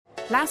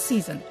Last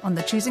season, on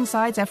the Choosing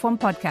Sides F1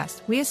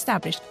 podcast, we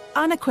established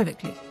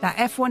unequivocally that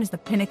F1 is the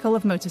pinnacle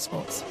of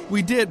motorsports.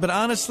 We did, but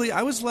honestly,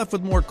 I was left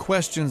with more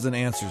questions than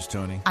answers,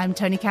 Tony. I'm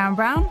Tony Karen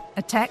Brown,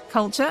 a tech,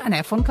 culture, and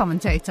F1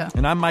 commentator.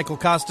 And I'm Michael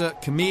Costa,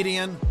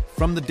 comedian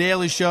from The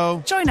Daily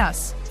Show. Join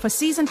us for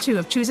Season 2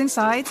 of Choosing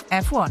Sides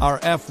F1. Our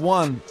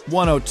F1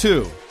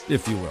 102,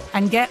 if you will.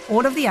 And get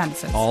all of the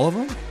answers. All of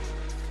them?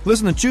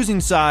 Listen to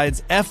Choosing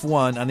Sides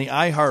F1 on the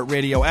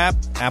iHeartRadio app,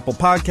 Apple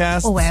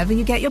Podcasts, or wherever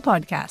you get your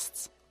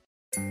podcasts.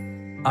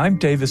 I'm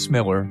Davis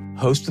Miller,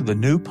 host of the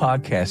new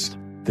podcast,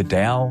 The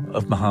Tao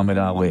of Muhammad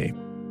Ali.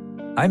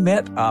 I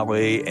met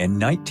Ali in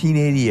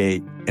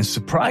 1988, and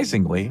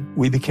surprisingly,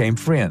 we became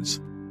friends.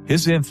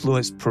 His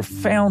influence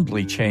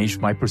profoundly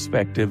changed my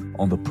perspective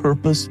on the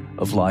purpose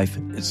of life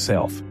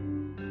itself.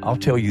 I'll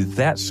tell you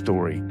that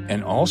story,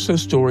 and also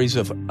stories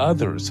of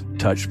others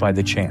touched by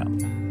the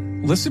champ.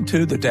 Listen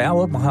to The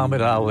Tao of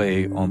Muhammad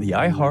Ali on the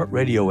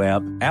iHeartRadio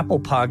app, Apple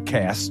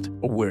Podcast,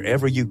 or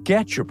wherever you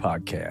get your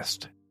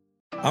podcast.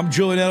 I'm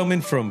Julian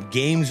Edelman from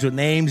Games with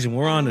Names, and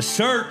we're on a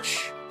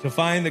search to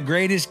find the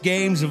greatest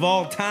games of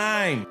all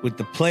time with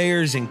the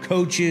players and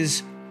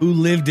coaches who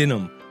lived in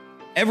them.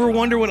 Ever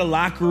wonder what a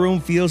locker room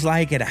feels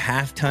like at a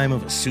halftime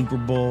of a Super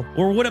Bowl?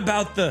 Or what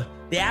about the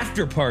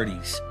after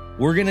parties?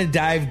 We're going to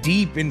dive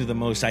deep into the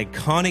most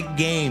iconic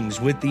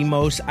games with the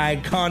most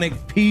iconic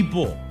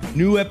people.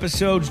 New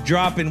episodes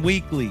dropping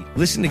weekly.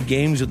 Listen to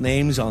Games with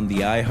Names on the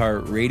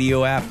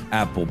iHeartRadio app,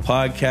 Apple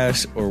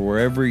Podcasts, or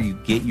wherever you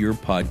get your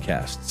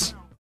podcasts.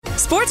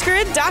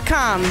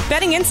 SportsGrid.com.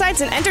 Betting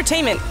insights and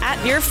entertainment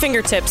at your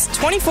fingertips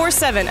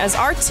 24/7 as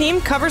our team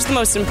covers the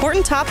most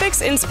important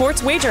topics in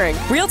sports wagering.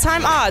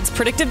 Real-time odds,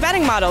 predictive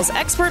betting models,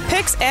 expert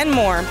picks, and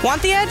more.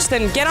 Want the edge?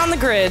 Then get on the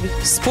grid.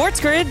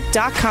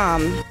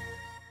 SportsGrid.com.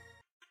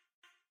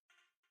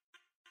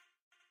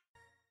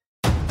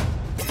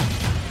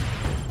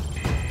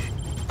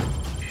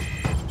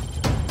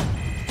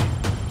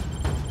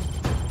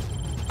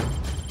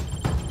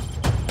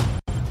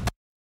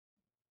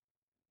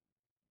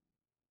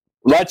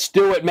 Let's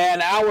do it,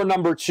 man. Hour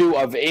number 2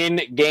 of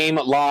In-Game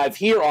Live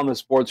here on the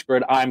Sports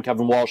Grid. I'm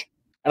Kevin Walsh,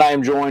 and I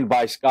am joined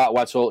by Scott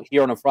Wetzel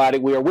here on a Friday.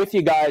 We are with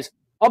you guys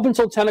up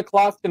until 10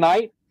 o'clock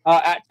tonight.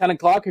 At 10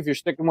 o'clock, if you're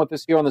sticking with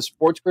us here on the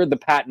Sports Grid, the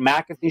Pat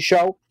McAfee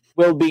Show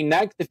will be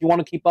next. If you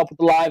want to keep up with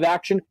the live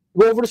action,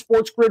 go over to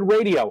Sports Grid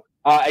Radio,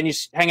 and you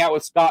hang out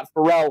with Scott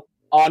Farrell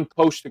on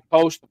Coast to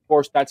Coast. Of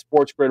course, that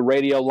Sports Grid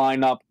Radio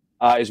lineup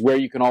is where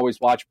you can always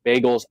watch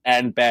Bagels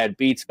and Bad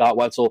Beats. Scott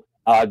Wetzel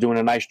doing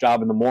a nice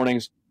job in the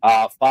mornings.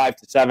 5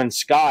 to 7.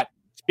 Scott,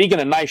 speaking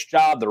of nice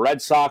job, the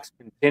Red Sox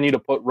continue to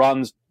put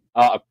runs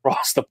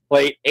across the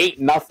plate.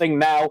 8-0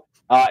 now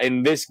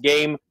in this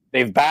game.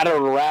 They've batted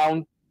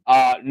around,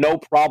 no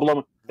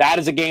problem. That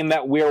is a game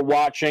that we're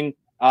watching.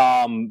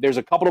 There's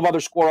a couple of other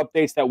score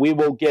updates that we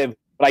will give,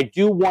 but I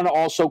do want to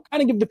also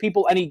kind of give the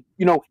people any,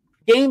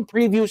 game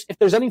previews. If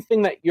there's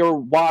anything that you're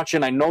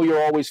watching, I know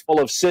you're always full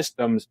of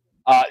systems.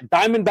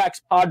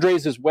 Diamondbacks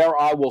Padres is where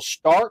I will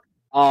start.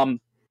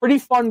 Pretty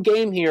fun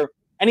game here.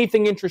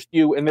 Anything interest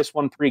you in this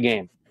one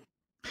pregame?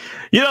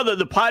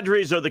 The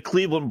Padres are the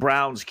Cleveland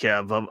Browns,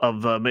 Kev,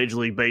 of Major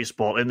League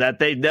Baseball, in that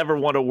they never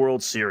won a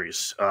World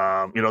Series.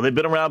 They've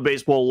been around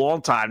baseball a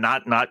long time,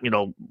 not back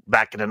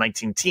in the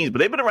 19-teens, but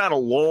they've been around a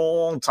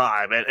long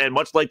time. And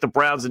much like the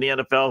Browns in the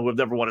NFL, who have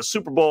never won a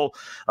Super Bowl,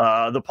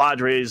 the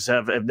Padres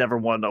have never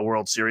won a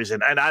World Series.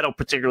 And I don't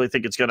particularly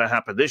think it's going to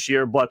happen this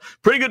year, but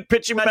pretty good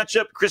pitching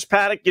matchup. Chris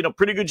Paddock,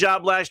 pretty good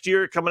job last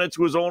year, coming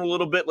into his own a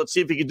little bit. Let's see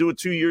if he can do it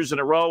 2 years in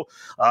a row.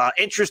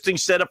 Interesting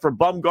setup for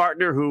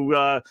Bumgarner,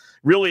 who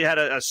really had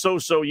a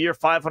so-so year,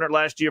 500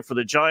 last year for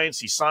the Giants.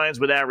 He signs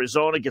with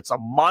Arizona, gets a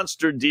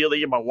monster deal. They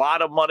give him a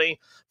lot of money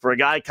for a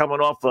guy coming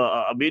off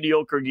a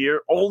mediocre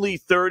year. Only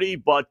 30,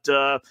 but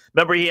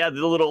remember he had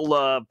the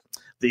little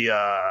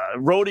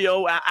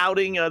rodeo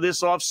outing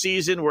this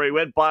offseason where he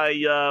went by,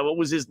 what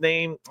was his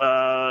name?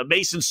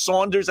 Mason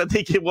Saunders, I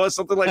think it was,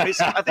 something like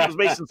Mason. I think it was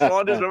Mason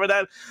Saunders. Remember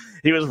that?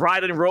 He was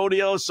riding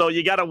rodeo, so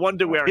you got to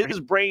wonder where his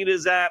brain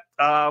is at.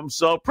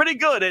 So pretty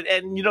good.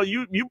 And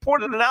you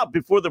pointed it out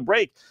before the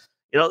break.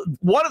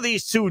 One of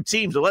these two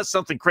teams, unless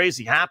something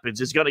crazy happens,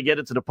 is going to get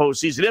into the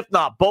postseason, if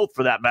not both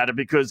for that matter,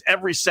 because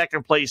every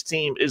second-place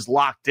team is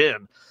locked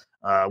in,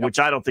 which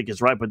I don't think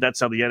is right, but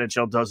that's how the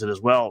NHL does it as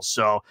well.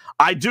 So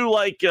I do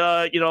like,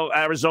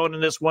 Arizona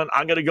in this one.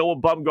 I'm going to go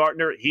with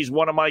Bumgarner. He's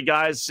one of my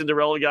guys,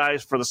 Cinderella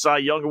guys, for the Cy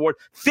Young Award.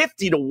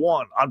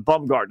 50-1 on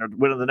Bumgarner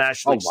winning the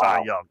National League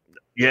Cy Young.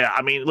 Yeah,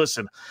 I mean,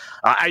 listen,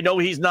 I know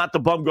he's not the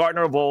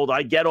Bumgarner of old.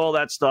 I get all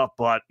that stuff,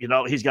 but,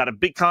 he's got a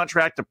big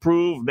contract to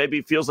prove. Maybe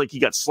he feels like he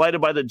got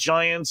slighted by the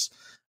Giants.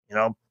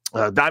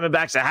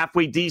 Diamondbacks, a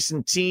halfway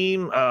decent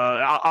team.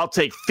 I'll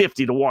take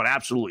 50-1,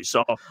 absolutely.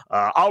 So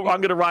I'm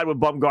going to ride with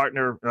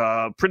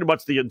Bumgarner pretty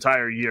much the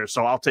entire year.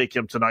 So I'll take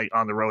him tonight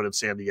on the road in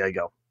San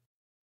Diego.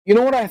 You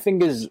know what I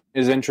think is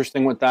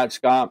interesting with that,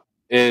 Scott,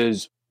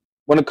 is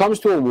when it comes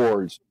to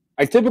awards,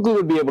 I typically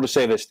would be able to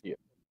say this to you,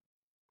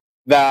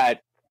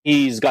 that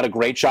he's got a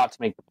great shot to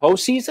make the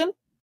postseason.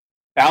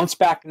 Bounce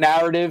back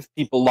narrative,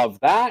 people love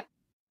that.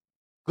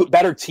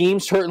 better team,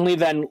 certainly,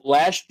 than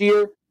last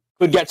year,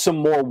 could get some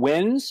more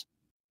wins.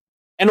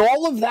 And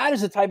all of that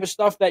is the type of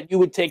stuff that you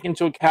would take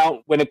into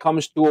account when it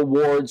comes to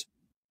awards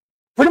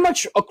pretty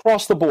much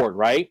across the board,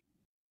 right?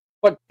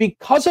 But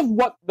because of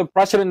what the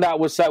precedent that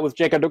was set with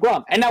Jacob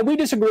deGrom, and now we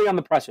disagree on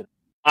the precedent.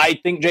 I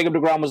think Jacob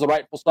deGrom was the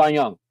rightful Cy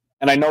Young,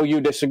 and I know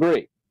you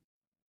disagree.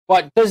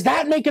 But does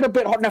that make it a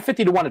bit hard? Now,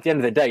 50-1 at the end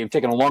of the day, you've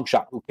taken a long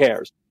shot. Who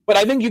cares? But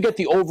I think you get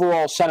the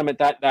overall sentiment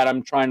that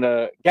I'm trying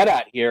to get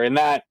at here, and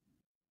that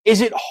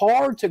is it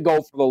hard to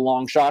go for the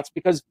long shots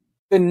because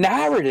the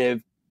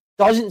narrative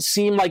doesn't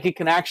seem like it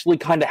can actually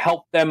kind of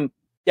help them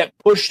get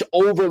pushed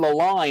over the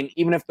line,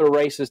 even if the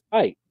race is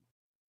tight.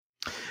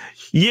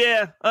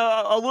 Yeah,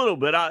 a little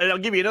bit. I'll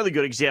give you another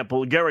good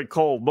example. Garrett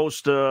Cole,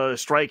 most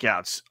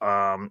strikeouts.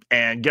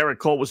 And Garrett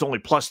Cole was only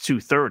plus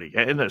 230.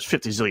 And there's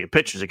 50 zillion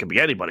pitchers. It could be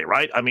anybody,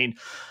 right? I mean,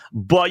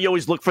 but you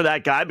always look for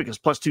that guy because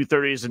plus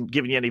 230 isn't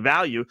giving you any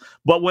value.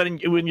 But when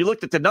you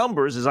looked at the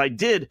numbers, as I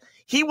did,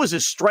 he was a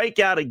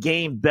strikeout a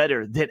game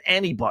better than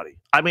anybody.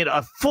 I mean,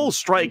 a full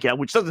strikeout,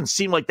 which doesn't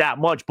seem like that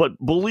much, but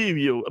believe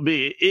you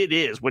me, it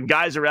is. When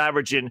guys are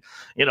averaging,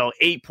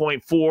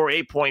 8.4,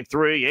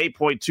 8.3,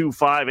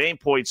 8.25,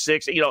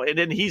 8.6, and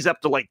then he's up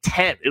to like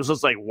 10. It was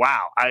just like,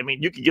 wow. I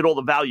mean, you can get all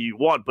the value you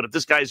want, but if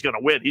this guy's going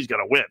to win, he's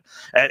going to win.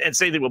 And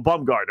same thing with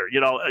Bumgarner.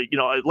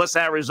 Unless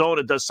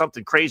Arizona does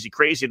something crazy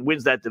and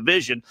wins that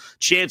division,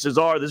 chances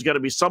are there's going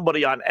to be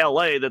somebody on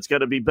LA that's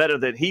going to be better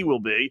than he will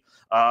be,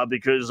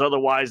 because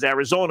otherwise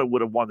Arizona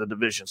would have won the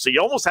division. So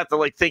you almost have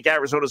to think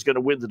Arizona's going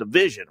to win the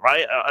division,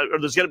 right? Or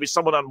there's going to be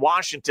someone on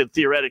Washington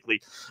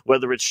theoretically,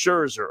 whether it's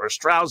Scherzer or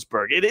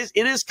Strasburg. It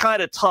is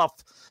kind of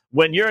tough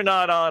when you're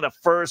not on a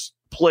first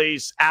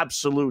place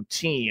absolute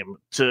team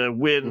to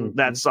win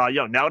that Cy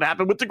Young. Now it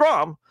happened with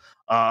DeGrom,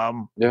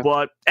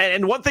 but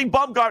one thing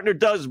Bumgarner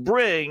does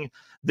bring,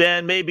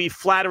 then maybe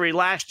Flattery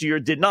last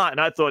year did not,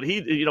 and I thought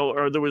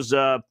or there was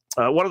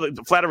one of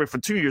the Flattery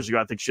from 2 years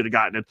ago, I think should have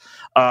gotten it,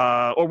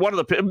 or one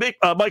of the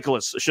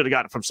Michaelis should have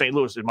gotten it from St.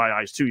 Louis in my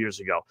eyes 2 years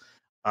ago.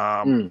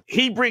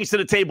 He brings to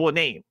the table a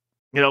name,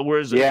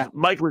 whereas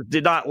Michael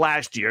did not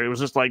last year. It was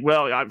just like,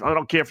 well, I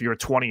don't care if you're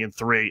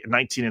 20-3,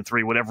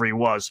 19-3, whatever he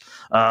was.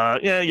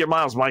 You're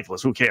Miles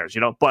Michaelis. Who cares,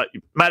 But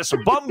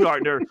Madison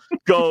Bumgarner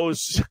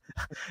goes,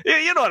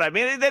 you know what I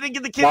mean? They didn't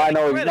give the kid.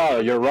 No,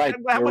 you're right.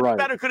 How much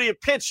better could he have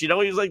pitched? He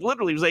was like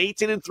literally, he was like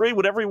 18-3,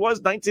 whatever he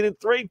was,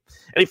 19-3, and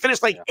he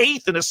finished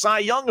eighth in a Cy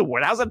Young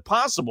award. How's that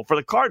possible for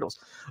the Cardinals?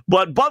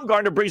 But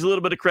Bumgarner brings a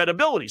little bit of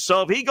credibility.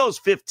 So if he goes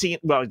 15,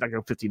 well, he's not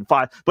going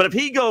 15-5, but if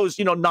he goes,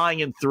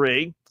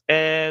 9-3.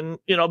 And,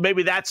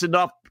 maybe that's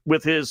enough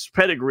with his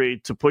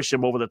pedigree to push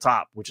him over the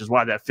top, which is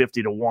why that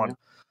 50-1. One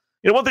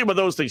thing about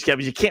those things,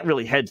 Kevin, is you can't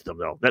really hedge them,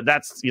 though.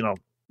 That's the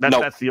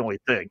only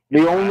thing.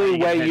 The only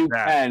way you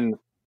can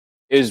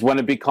is when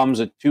it becomes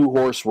a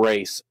two-horse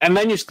race. And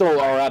then you still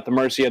are at the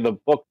mercy of the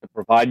book to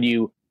provide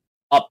you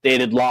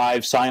updated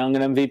live Cy Young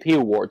and MVP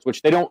awards,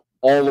 which they don't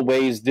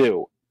always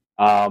do.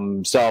 I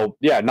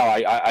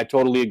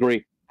totally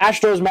agree.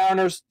 Astros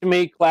Mariners, to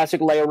me,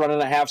 classic layer run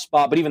and a half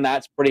spot, but even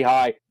that's pretty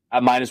high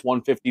at minus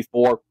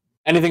 154.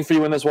 Anything for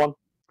you in this one?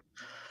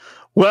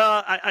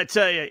 Well, I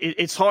tell you,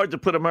 it's hard to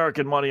put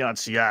American money on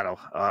Seattle.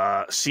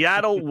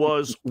 Seattle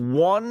was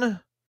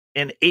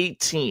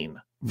 1-18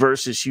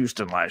 versus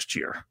Houston last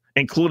year,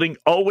 including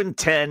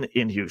 0-10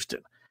 in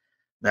Houston.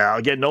 Now,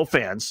 again, no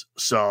fans,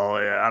 so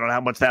I don't know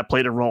how much that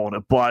played a role in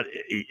it. But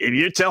if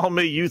you're telling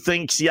me you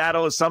think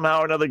Seattle is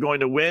somehow or another going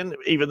to win,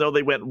 even though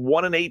they went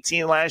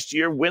 1-18 last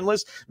year,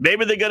 winless,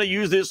 maybe they're going to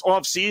use this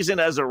offseason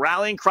as a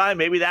rallying cry.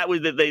 Maybe that was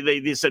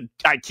they said,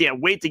 I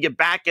can't wait to get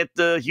back at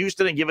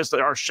Houston and give us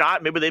our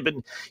shot. Maybe they've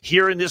been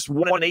hearing this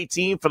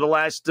 1-18 for the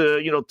last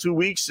 2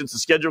 weeks since the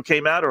schedule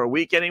came out, or a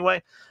week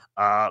anyway.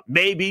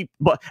 Maybe,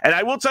 and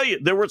I will tell you,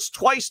 there was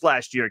twice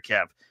last year,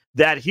 Kev,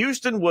 that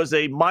Houston was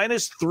a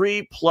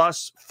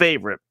 -3+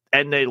 favorite,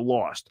 and they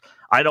lost.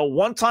 I know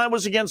one time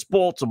was against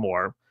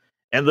Baltimore,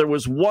 and there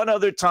was one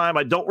other time,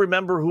 I don't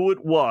remember who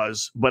it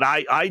was, but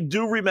I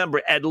do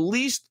remember at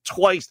least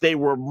twice they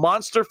were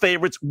monster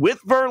favorites with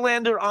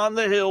Verlander on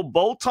the hill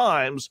both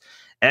times,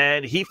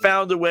 and they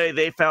found a way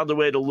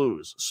to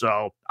lose.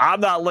 So I'm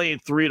not laying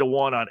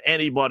 3-1 on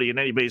anybody in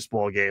any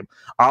baseball game.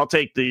 I'll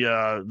take the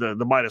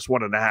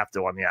 -1.5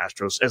 though on the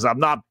Astros, as I'm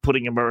not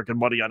putting American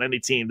money on any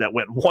team that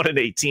went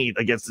 1-18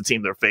 against the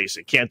team they're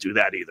facing. Can't do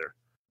that either.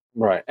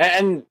 Right.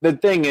 And the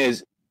thing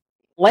is,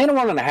 laying a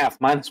 1.5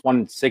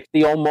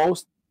 -160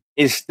 almost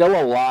is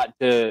still a lot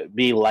to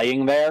be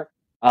laying there.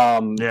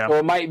 So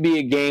it might be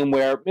a game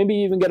where maybe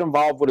you even get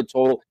involved with a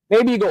total.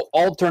 Maybe you go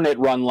alternate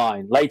run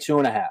line, lay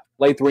 2.5,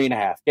 lay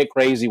 3.5, get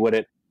crazy with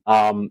it,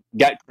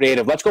 get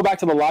creative. Let's go back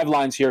to the live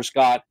lines here,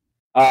 Scott.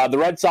 The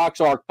Red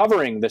Sox are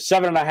covering the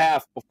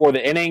 7.5 before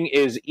the inning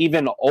is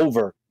even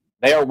over.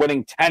 They are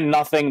winning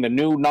 10-0. The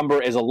new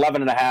number is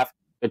 11.5.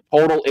 The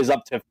total is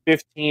up to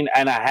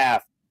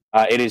 15.5.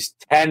 It is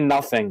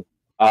 10-0.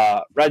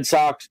 Red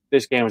Sox,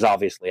 this game is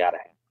obviously out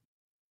of hand.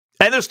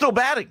 And they're still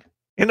batting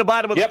in the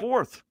bottom of the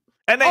fourth.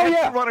 And they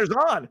have two runners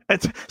on.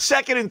 It's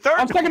second and third.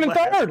 I'm second and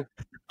third.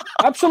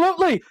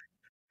 Absolutely.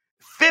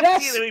 15.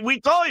 Yes. I mean,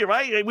 we told you,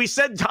 right? We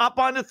said top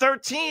on to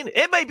 13.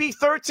 It may be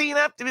 13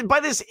 after by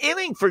this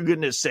inning, for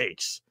goodness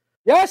sakes.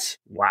 Yes.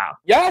 Wow.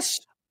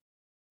 Yes.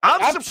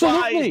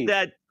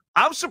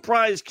 I'm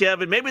surprised,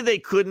 Kevin. Maybe they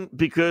couldn't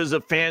because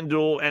of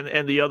FanDuel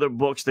and the other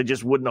books. They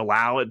just wouldn't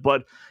allow it.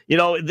 But,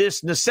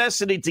 this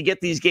necessity to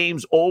get these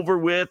games over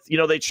with,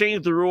 they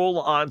changed the rule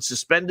on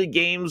suspended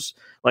games.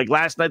 Like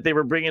last night they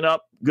were bringing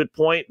up, good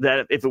point,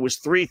 that if it was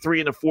 3-3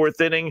 in the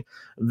fourth inning,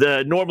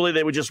 normally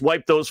they would just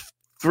wipe those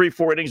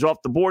 3-4 innings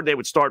off the board. They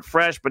would start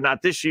fresh, but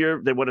not this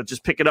year. They would have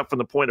just pick it up from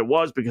the point it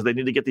was because they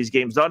need to get these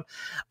games done.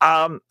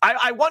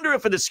 I wonder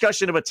if a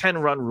discussion of a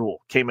 10-run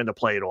rule came into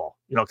play at all,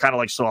 kind of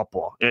like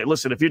softball.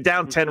 Listen, if you're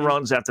down 10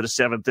 runs after the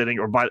seventh inning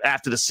or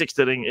after the sixth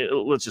inning,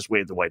 let's just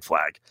wave the white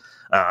flag.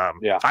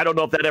 I don't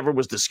know if that ever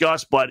was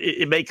discussed, but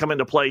it may come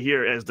into play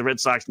here as the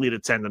Red Sox lead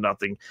at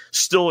 10-0,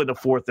 still in the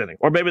fourth inning.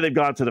 Or maybe they've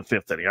gone to the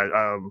fifth inning.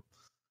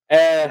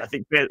 I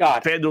think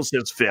FanDuel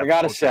says fifth. I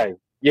got to say,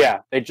 yeah,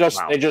 they just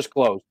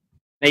closed.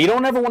 Now, you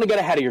don't ever want to get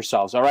ahead of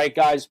yourselves, all right,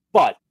 guys?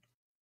 But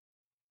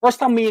first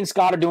time me and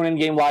Scott are doing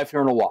in-game live here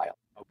in a while,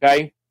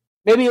 okay?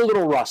 Maybe a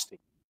little rusty.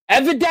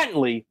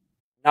 Evidently,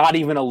 not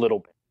even a little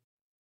bit.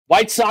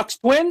 White Sox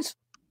Twins,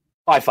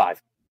 5-5.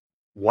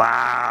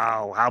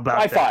 Wow, how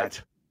about 5-5.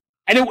 that?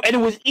 And it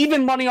was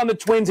even money on the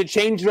Twins. It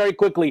changed very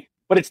quickly,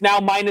 but it's now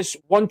minus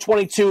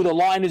 122. The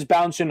line is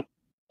bouncing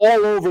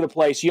all over the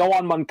place.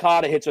 Yohan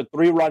Moncada hits a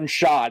 3-run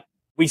shot.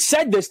 We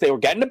said this. They were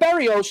getting to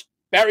Berrios.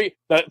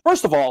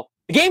 First of all,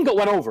 the game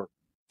went over.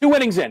 2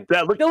 innings in.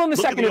 Yeah, Still in the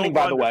second inning,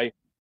 by the way.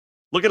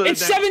 Look at it.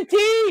 It's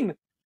 17.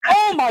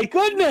 Oh, my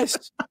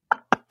goodness.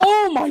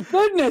 Oh, my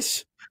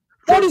goodness.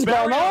 What is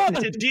going on?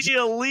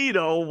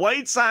 Giolito,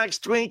 White Sox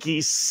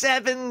Twinkies,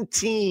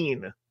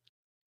 17.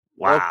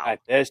 Wow. Look at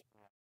this.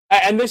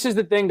 And this is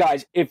the thing,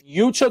 guys. If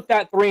you took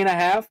that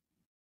 3.5,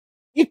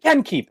 you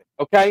can keep it,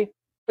 okay?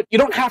 But you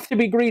don't have to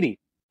be greedy.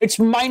 It's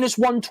minus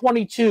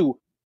 122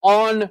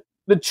 on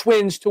the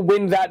Twins to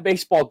win that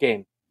baseball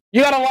game.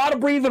 You got a lot of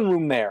breathing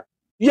room there.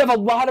 You have a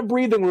lot of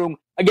breathing room,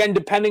 again,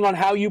 depending on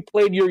how you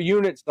played your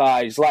unit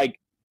size.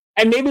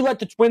 And maybe let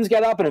the Twins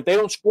get up, and if they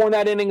don't score in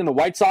that inning and the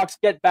White Sox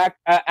get back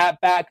at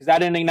bat, because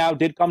that inning now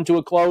did come to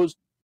a close,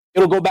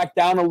 it'll go back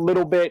down a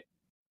little bit.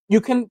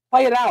 You can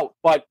play it out,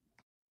 but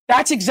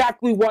that's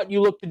exactly what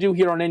you look to do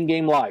here on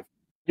In-Game Live.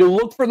 You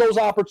look for those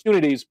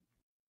opportunities,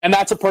 and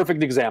that's a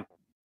perfect example.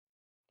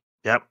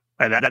 Yep.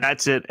 And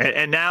that's it.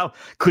 And now,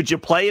 could you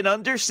play it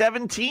under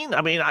 17?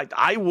 I mean,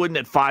 I wouldn't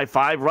at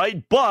 5-5,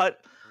 right?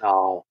 But,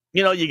 no.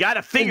 You got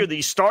to figure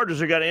these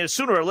starters are going to,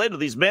 sooner or later,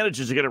 these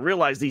managers are going to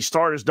realize these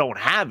starters don't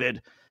have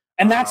it.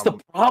 And that's the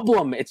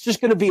problem. It's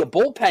just going to be a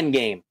bullpen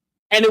game.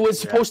 And it was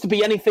supposed to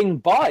be anything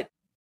but.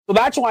 So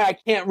that's why I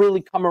can't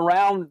really come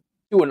around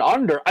to an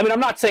under. I mean, I'm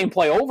not saying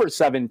play over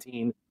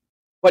 17,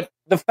 but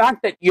the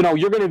fact that, you're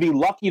going to be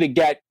lucky to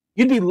get,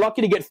 you'd be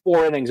lucky to get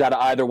 4 innings out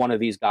of either one of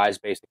these guys,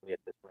 basically, at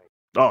this rate.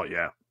 Oh,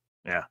 yeah.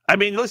 Yeah. I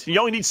mean, listen, you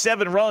only need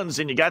 7 runs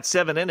and you got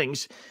 7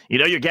 innings.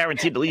 You're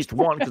guaranteed at least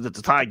 1 because it's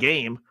a tie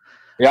game.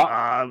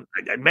 Yeah.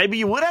 Maybe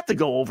you would have to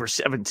go over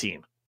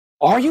 17.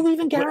 Are you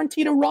even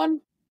guaranteed a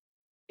run?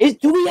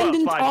 Do we end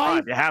in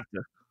tie? 5-5, you have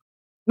to.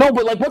 No,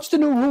 but what's the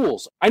new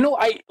rules? I know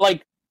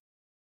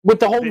with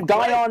the whole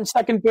guy on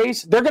second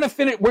base, they're going to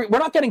finish. We're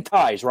not getting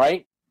ties,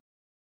 right?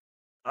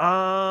 No.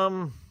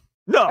 I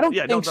don't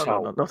think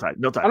so. No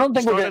tie. I don't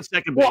think we're getting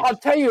second base. Well, I'll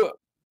tell you,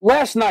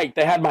 last night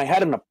they had my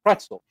head in a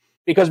pretzel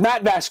because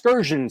Matt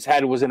Vasgersian's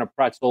head was in a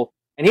pretzel,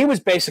 and he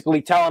was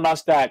basically telling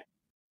us that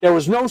there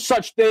was no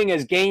such thing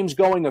as games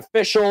going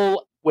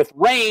official with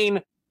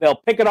rain. They'll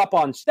pick it up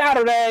on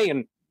Saturday,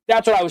 and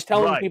that's what I was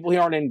telling people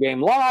here on In-Game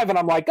Live, and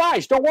I'm like,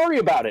 guys, don't worry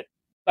about it.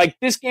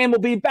 This game will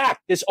be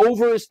back. This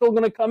over is still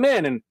going to come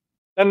in, and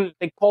then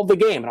they called the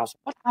game, and I was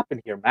like, what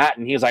happened here, Matt?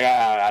 And he was like,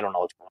 I don't know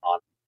what's going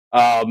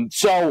on.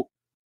 So,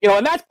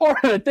 and that's part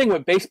of the thing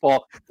with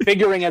baseball,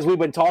 figuring as we've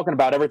been talking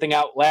about everything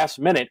out last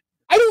minute.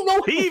 I don't know.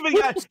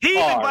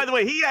 By the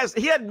way,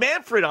 he had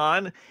Manfred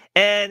on,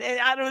 and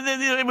I don't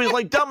know, it was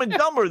like Dumb and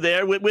Dumber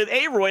there with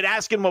Aroyd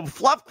asking him a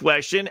fluff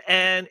question,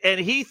 and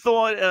he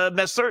thought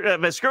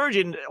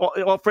Vasgersian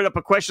offered up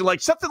a question like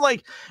something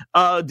like,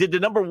 did the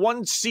number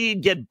 1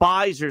 seed get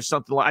buys or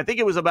something like? I think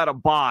it was about a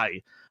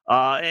buy.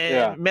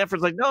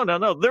 Manfred's like, no,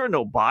 there are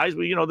no buys.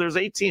 There's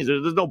 8 teams.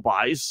 There's no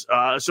buys.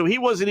 So he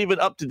wasn't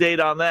even up to date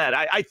on that.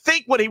 I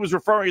think what he was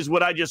referring is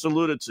what I just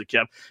alluded to,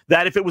 Kev,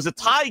 that if it was a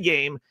tie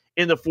game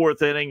in the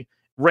fourth inning,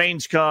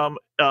 rains come,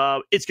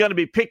 it's going to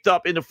be picked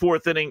up in the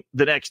fourth inning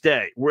the next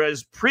day.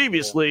 Whereas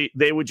previously,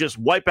 they would just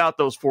wipe out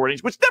those 4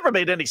 innings, which never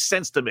made any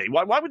sense to me.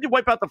 Why would you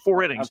wipe out the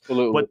 4 innings?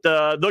 Absolutely. But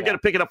they're going to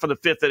pick it up for the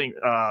 5th inning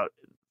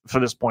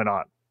from this point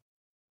on.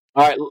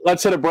 All right,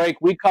 let's hit a break.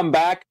 We come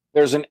back.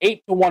 There's an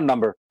 8-1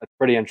 number. That's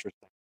pretty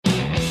interesting.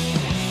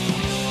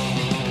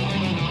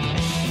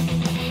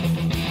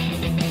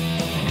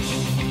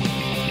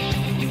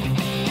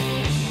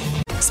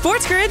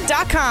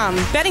 SportsGrid.com.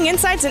 Betting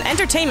insights and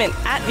entertainment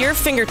at your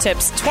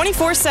fingertips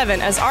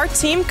 24/7 as our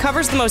team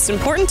covers the most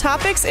important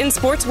topics in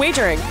sports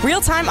wagering.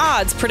 Real-time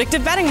odds,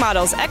 predictive betting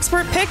models,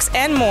 expert picks,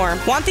 and more.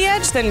 Want the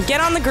edge? Then get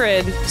on the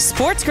grid.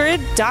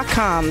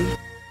 SportsGrid.com.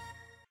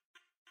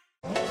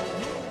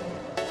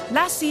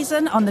 Last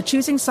season on the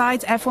Choosing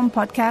Sides F1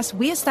 podcast,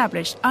 we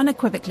established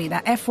unequivocally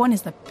that F1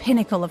 is the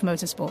pinnacle of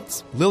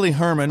motorsports. Lily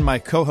Herman, my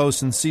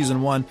co-host in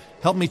Season 1,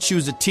 helped me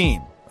choose a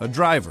team, a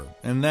driver,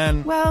 and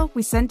then... Well,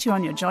 we sent you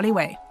on your jolly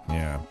way.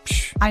 Yeah,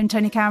 psh. I'm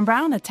Tony Karen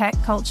Brown, a tech,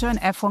 culture, and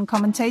F1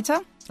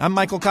 commentator. I'm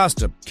Michael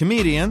Costa,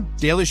 comedian,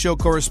 Daily Show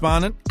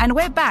correspondent. And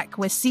we're back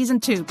with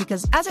Season 2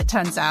 because, as it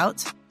turns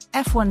out,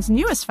 F1's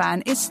newest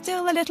fan is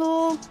still a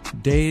little...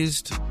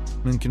 dazed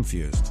and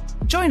confused.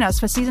 Join us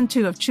for Season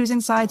 2 of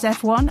Choosing Sides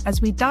F1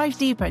 as we dive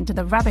deeper into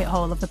the rabbit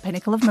hole of the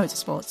pinnacle of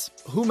motorsports.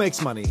 Who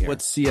makes money here?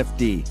 What's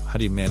CFD? How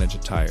do you manage a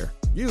tire?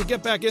 You,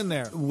 get back in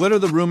there. What are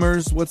the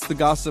rumors? What's the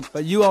gossip?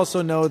 But you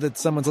also know that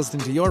someone's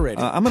listening to your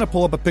radio. I'm going to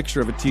pull up a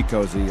picture of a tea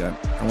cozy.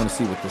 I want to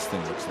see what this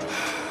thing looks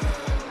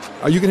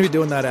like. Are you going to be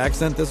doing that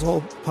accent this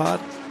whole pod?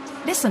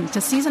 Listen to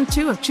Season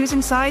 2 of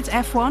Choosing Sides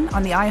F1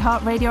 on the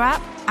iHeartRadio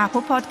app,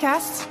 Apple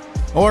Podcasts,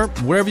 or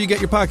wherever you get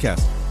your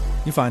podcast.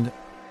 You find it.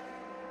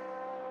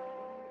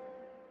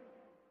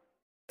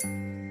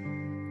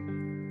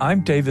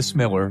 I'm Davis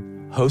Miller,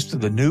 host of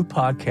the new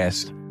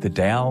podcast, The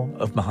Tao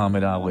of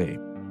Muhammad Ali.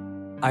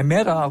 I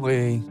met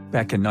Ali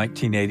back in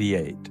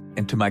 1988,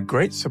 and to my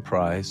great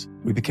surprise,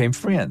 we became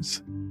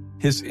friends.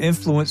 His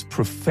influence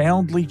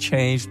profoundly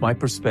changed my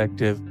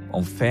perspective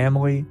on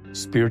family,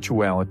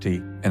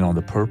 spirituality, and on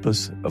the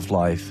purpose of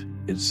life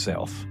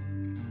itself.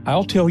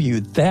 I'll tell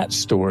you that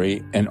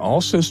story and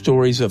also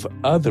stories of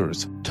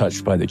others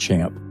touched by the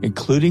champ,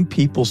 including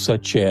people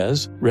such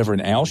as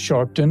Reverend Al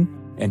Sharpton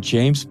and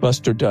James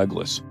Buster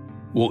Douglas.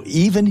 We'll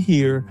even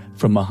hear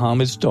from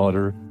Muhammad's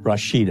daughter,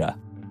 Rashida.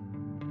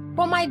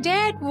 Well, my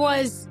dad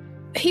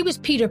he was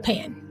Peter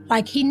Pan.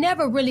 Like, he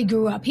never really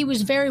grew up. He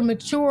was very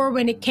mature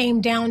when it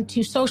came down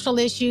to social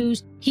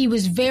issues. He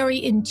was very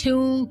in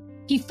tune.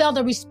 He felt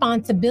a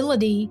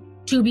responsibility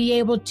to be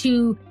able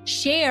to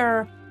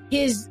share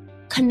his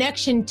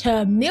connection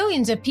to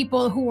millions of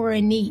people who were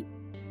in need.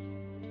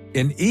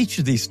 In each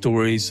of these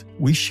stories,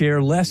 we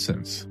share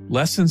lessons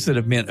that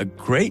have meant a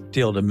great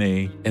deal to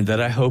me and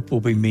that I hope will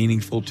be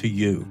meaningful to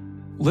you.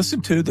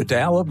 Listen to The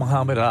Tao of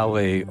Muhammad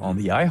Ali on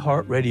the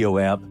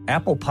iHeartRadio app,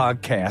 Apple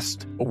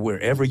Podcast, or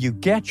wherever you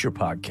get your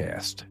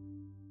podcast.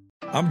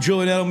 I'm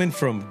Julian Edelman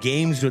from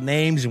Games with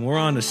Names, and we're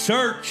on a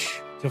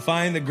search to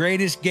find the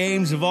greatest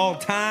games of all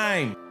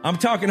time. I'm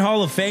talking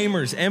Hall of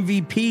Famers,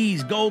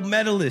 MVPs, gold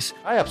medalists.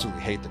 I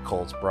absolutely hate the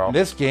Colts, bro.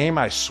 This game,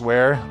 I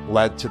swear,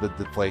 led to the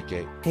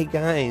Deflategate. Hey,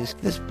 guys,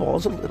 this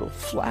ball's a little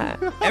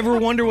flat. Ever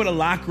wonder what a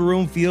locker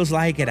room feels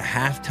like at a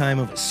halftime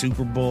of a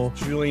Super Bowl?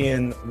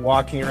 Julian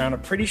walking around,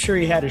 I'm pretty sure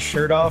he had his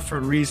shirt off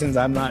for reasons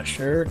I'm not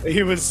sure.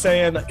 He was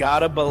saying,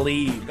 gotta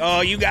believe.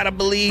 Oh, you gotta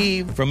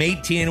believe. From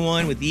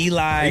 18-1 with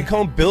Eli. Are you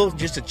calling Bill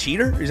just a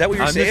cheater? Is that what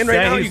you're saying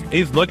right now?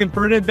 He's looking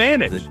for an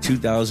advantage. The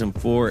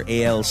 2004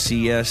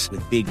 ALCS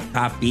with Big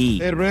Papi.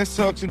 The Red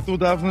Sox in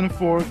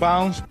 2004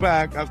 bounced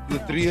back after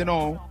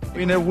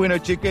 3-0. Winner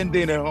chicken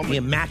dinner. The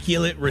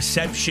immaculate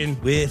reception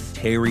with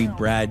Terry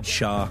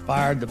Bradshaw.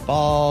 Fired the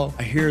ball.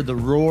 I hear the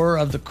roar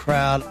of the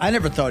crowd. I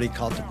never thought he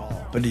caught the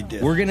ball, but he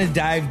did. We're going to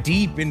dive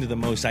deep into the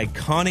most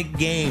iconic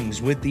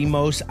games with the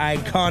most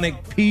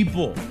iconic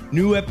people.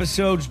 New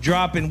episodes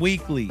dropping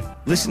weekly.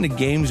 Listen to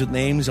Games with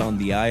Names on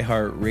the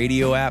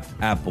iHeartRadio app,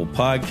 Apple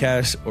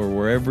Podcasts, or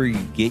wherever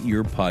you get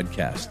your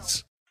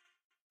podcasts.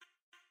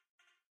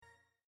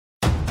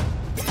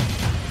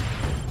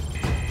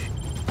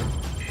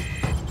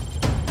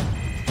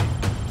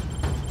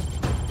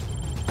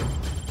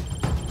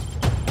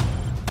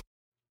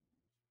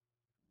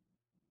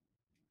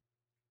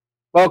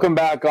 Welcome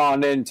back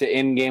on into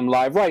In-Game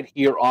Live right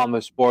here on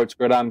the Sports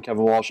Grid. I'm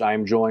Kevin Walsh. I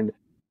am joined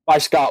by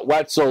Scott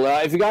Wetzel.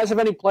 If you guys have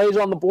any plays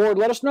on the board,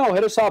 let us know.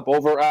 Hit us up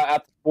over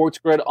at the Sports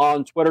Grid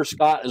on Twitter.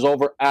 Scott is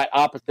over at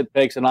Opposite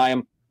Picks, and I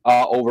am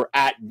over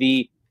at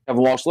the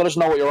Kevin Walsh. Let us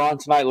know what you're on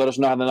tonight. Let us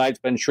know how the night's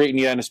been treating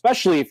you, and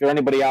especially if you're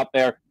anybody out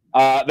there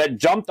that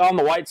jumped on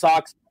the White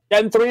Sox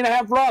getting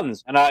 3.5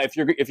 runs. And if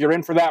you're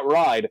in for that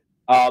ride,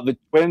 the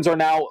Twins are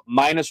now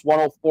minus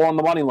 104 on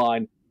the money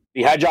line.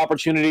 The hedge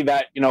opportunity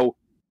that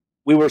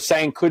we were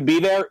saying could be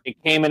there, it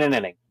came in an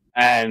inning.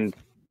 And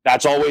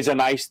that's always a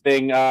nice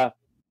thing to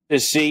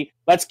see.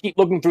 Let's keep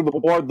looking through the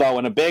board, though,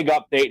 and a big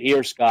update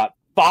here, Scott.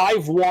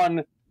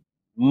 5-1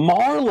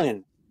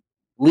 Marlins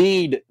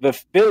lead the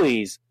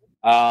Phillies.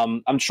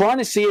 I'm trying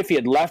to see if he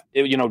had left,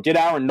 did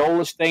Aaron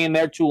Nola stay in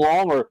there too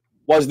long, or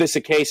was this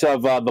a case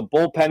of the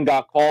bullpen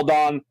got called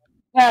on?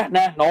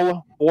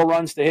 Nola, 4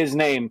 runs to his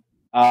name.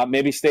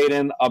 Maybe stayed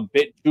in a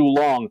bit too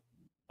long.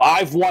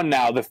 5-1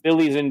 now. The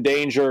Phillies in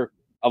danger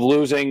of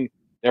losing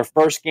their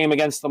first game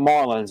against the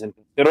Marlins. And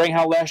considering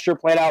how last year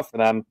played out for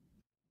them,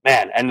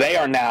 man, and they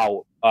are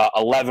now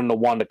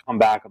 11-1 to come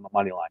back on the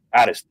money line.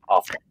 That is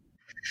tough.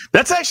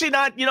 That's actually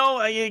not,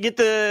 you get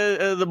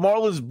the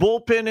Marlins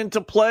bullpen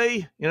into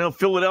play.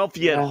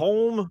 Philadelphia at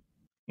home.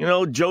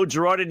 Joe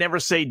Girardi never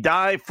say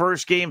die.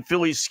 First game,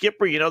 Phillies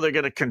skipper. They're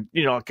going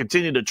to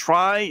continue to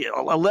try.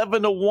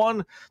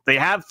 11-1. They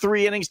have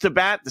 3 innings to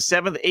bat, the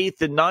 7th,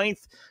 8th, and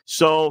 9th.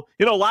 So,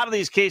 a lot of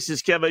these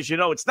cases, Kev, as you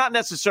know, it's not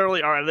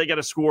necessarily, all right, they got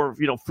to score,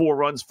 4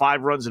 runs,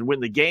 5 runs, and win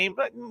the game.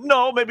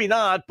 No, maybe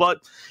not. But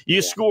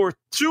you score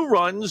 2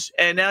 runs,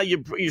 and now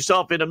you put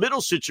yourself in a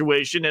middle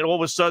situation, and all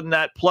of a sudden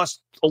that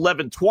plus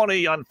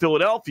 11-20 on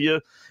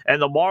Philadelphia,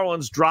 and the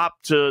Marlins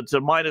drop to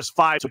minus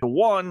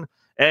 5-1.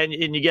 And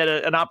you get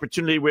an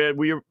opportunity where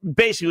you're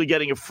basically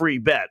getting a free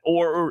bet.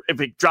 Or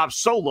if it drops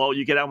so low,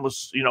 you can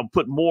almost,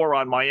 put more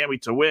on Miami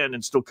to win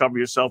and still cover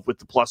yourself with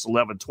the plus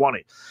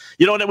 11-20.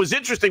 And it was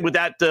interesting with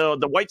that,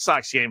 the White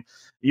Sox game.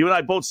 You and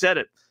I both said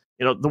it.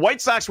 The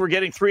White Sox were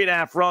getting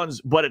 3.5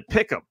 runs, but at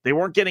pick'em. They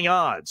weren't getting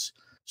odds.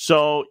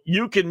 So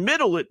you can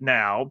middle it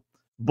now,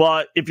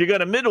 but if you're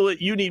going to middle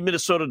it, you need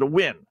Minnesota to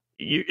win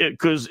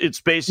because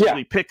it's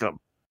basically pick'em.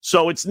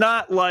 So it's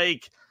not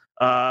like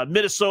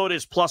Minnesota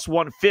is plus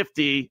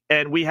 150,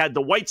 and we had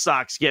the White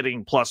Sox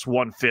getting plus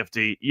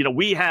 150.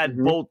 We had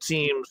both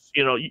teams.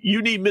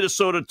 You need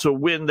Minnesota to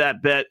win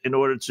that bet in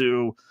order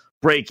to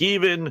break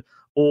even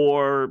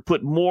or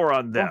put more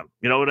on them.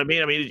 You know what I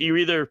mean? I mean, you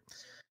either,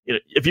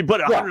 if you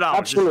put $100,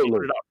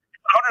 absolutely.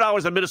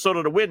 $100 on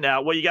Minnesota to win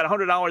now. Well, you got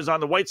 $100 on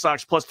the White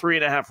Sox plus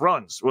 3.5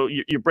 runs. Well,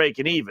 you're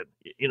breaking even.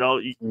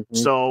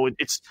 So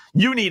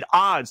you need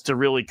odds to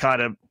really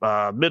kind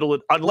of middle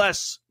it,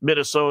 unless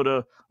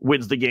Minnesota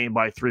wins the game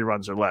by 3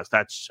 runs or less.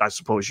 That's, I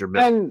suppose, your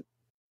middle. And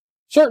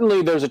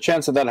certainly there's a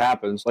chance that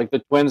happens. Like the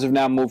Twins have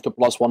now moved to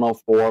plus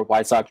 104.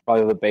 White Sox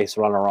probably the base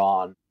runner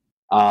on.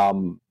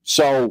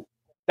 So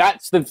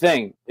that's the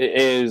thing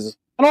is,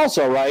 and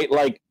also, right,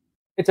 like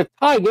it's a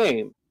tie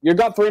game. You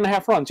got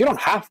 3.5 runs. You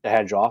don't have to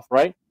hedge off,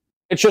 right?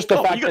 It's just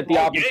the fact that the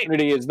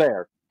opportunity is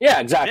there. Yeah,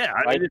 exactly. Yeah,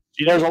 right?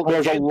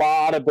 There's a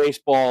lot of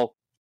baseball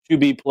to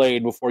be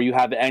played before you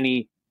have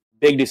any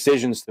big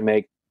decisions to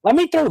make. Let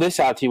me throw this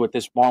out to you with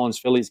this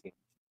Marlins-Phillies game.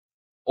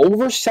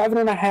 Over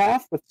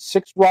 7.5 with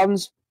 6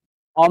 runs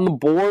on the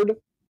board.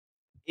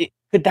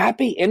 Could that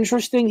be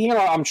interesting here?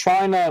 I'm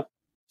trying to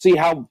see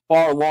how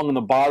far along in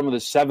the bottom of the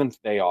 7th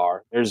they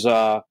are. There's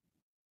a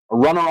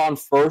runner on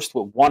first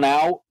with 1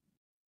 out.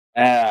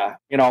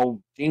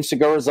 Gene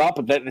Segura's up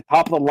at the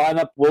top of the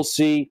lineup. We'll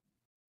see.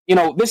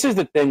 This is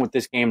the thing with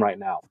this game right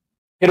now.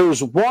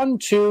 Hitters 1,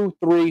 2,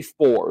 3,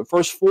 4. The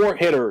first 4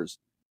 hitters,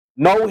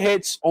 no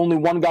hits. Only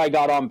 1 guy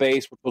got on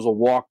base, which was a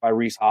walk by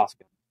Rhys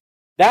Hoskins.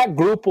 That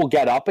group will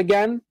get up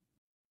again.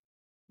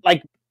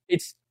 Like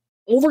it's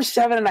over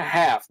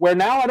 7.5. Where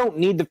now I don't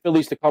need the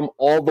Phillies to come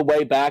all the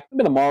way back.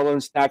 Maybe the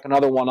Marlins tack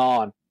another one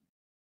on.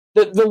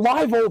 The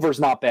live over is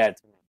not bad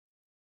to me.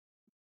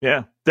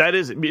 Yeah, that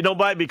is,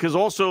 because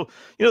also,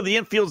 the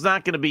infield's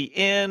not going to be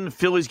in.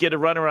 Phillies get a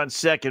runner on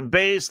second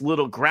base,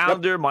 little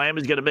grounder. Yep.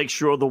 Miami's going to make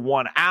sure the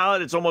 1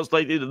 out. It's almost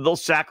like they'll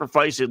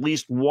sacrifice at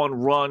least 1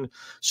 run,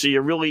 so you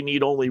really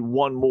need only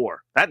 1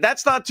 more.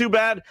 That's not too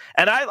bad.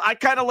 And I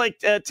kind of like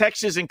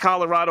Texas and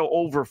Colorado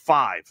over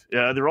 5.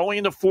 They're only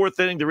in the 4th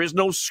inning. There is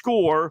no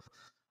score.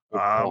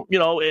 And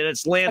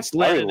it's Lance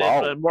Lynn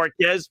and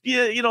Marquez.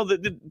 Yeah,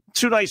 the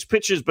 2 nice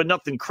pitches, but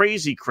nothing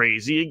crazy.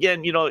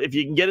 Again, if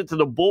you can get into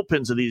the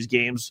bullpens of these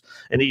games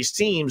and these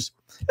teams,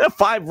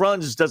 5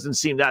 runs doesn't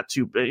seem that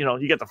too.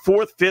 You get the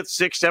 4th, 5th,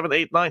 6th, 7th,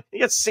 8th, 9th.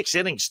 You got 6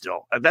 innings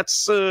still.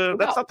 That's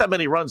not that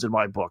many runs in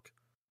my book.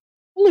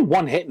 Only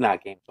 1 hit in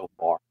that game so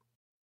far,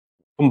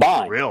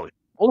 combined. Really?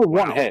 Only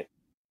 1 hit.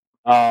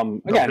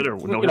 Again,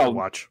 no hitter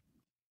watch.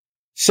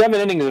 7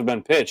 innings have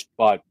been pitched,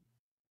 but.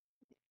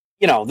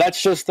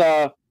 That's just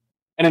and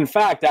in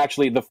fact,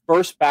 actually, the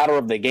first batter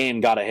of the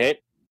game got a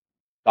hit.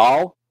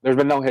 Dahl, there's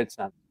been no hits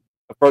since.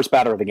 The first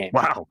batter of the game.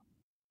 Wow.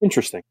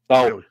 Interesting.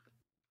 So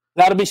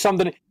that'll be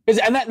something.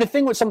 The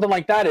thing with something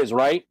like that is,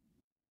 right,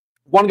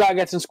 1 guy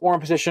gets in scoring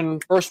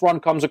position, first run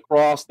comes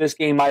across, this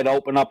game might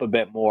open up a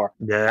bit more.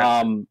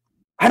 Yeah.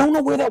 I don't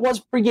know where that was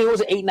pregame.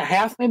 Was it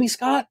 8.5 maybe,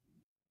 Scott?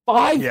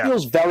 5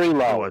 feels very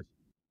low.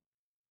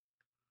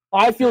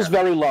 5 feels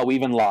very low,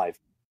 even live.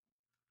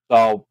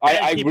 So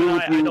I agree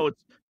with you.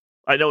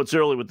 I know it's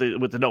early with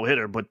the no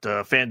hitter, but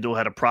FanDuel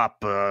had a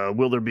prop.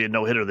 Will there be a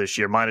no hitter this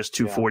year? Minus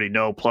 240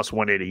 no, plus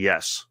 180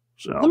 yes.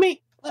 So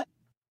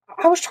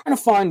I was trying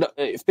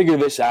to figure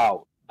this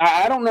out.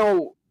 I don't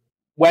know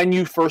when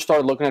you first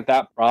started looking at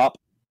that prop,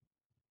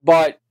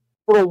 but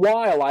for a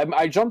while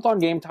I jumped on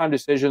Game Time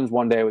Decisions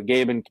one day with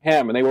Gabe and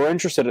Cam, and they were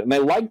interested and they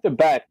liked the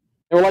bet.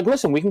 They were like,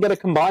 "Listen, we can get a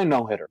combined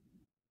no hitter."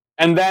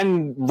 And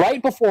then right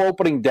before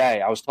opening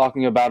day, I was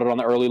talking about it on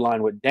the early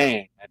line with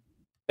Dane.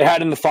 They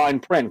had in the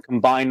fine print,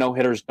 combined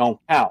no-hitters don't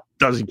count.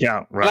 Doesn't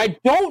count, right.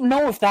 And I don't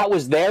know if that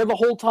was there the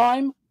whole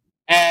time,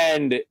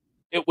 and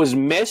it was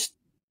missed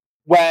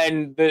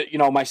when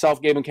myself,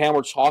 Gabe, and Cam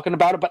were talking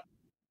about it, but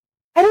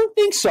I don't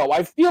think so.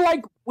 I feel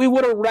like we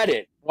would have read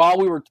it while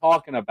we were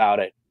talking about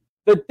it.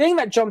 The thing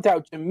that jumped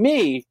out to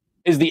me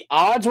is the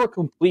odds were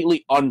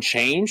completely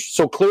unchanged,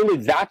 so clearly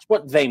that's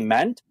what they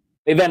meant.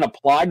 They then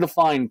applied the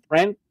fine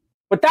print.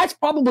 But that's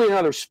probably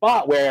another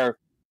spot where,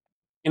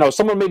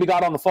 someone maybe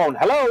got on the phone.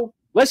 Hello,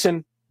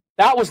 listen,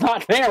 that was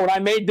not there when I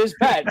made this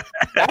bet.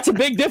 That's a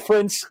big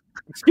difference.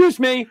 Excuse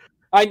me.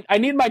 I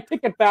need my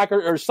ticket back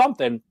or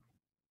something.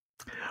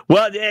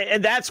 Well,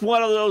 and that's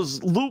one of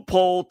those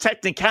loophole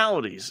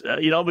technicalities,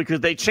 because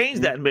they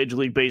changed that in Major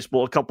League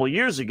Baseball a couple of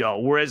years ago,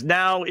 whereas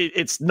now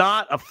it's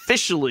not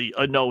officially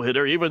a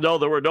no-hitter, even though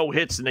there were no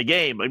hits in the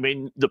game. I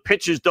mean, the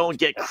pitchers don't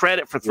get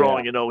credit for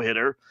throwing a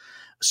no-hitter.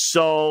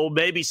 So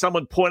maybe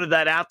someone pointed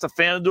that out to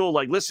FanDuel,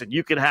 like, listen,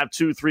 you can have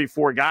 2, 3,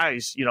 4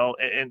 guys,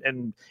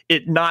 and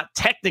it not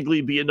technically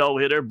be a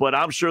no-hitter, but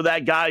I'm sure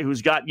that guy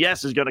who's got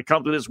yes is going to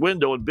come to this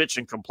window and bitch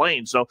and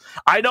complain. So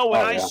I know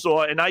when I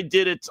saw it, and I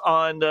did it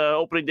on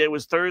opening day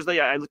was Thursday.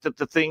 I looked at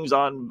the things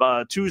on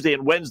Tuesday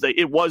and Wednesday.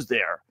 It was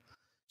there.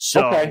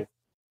 So,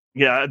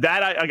 yeah,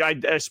 that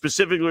I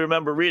specifically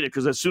remember reading it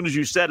because as soon as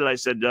you said it, I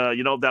said,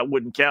 that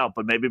wouldn't count.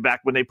 But maybe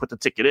back when they put the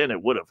ticket in,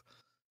 it would have.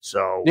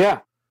 So, yeah.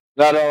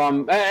 That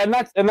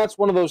and that's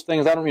one of those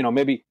things. I don't,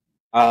 maybe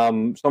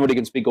somebody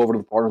can speak over to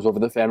the partners over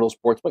the FanDuel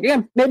Sports, but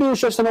again, maybe it was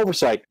just an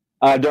oversight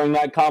during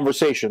that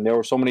conversation. There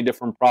were so many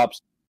different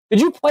props. Did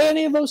you play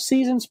any of those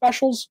season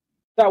specials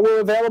that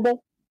were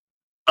available?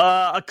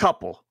 A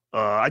couple.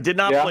 I did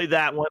not play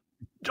that one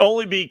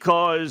only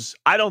because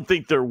I don't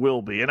think there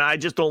will be, and I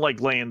just don't like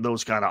laying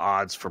those kind of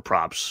odds for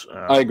props.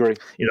 I agree.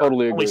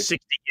 Totally agree. Only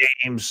 60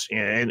 games,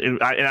 and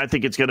I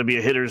think it's going to be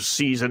a hitter's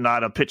season,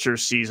 not a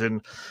pitcher's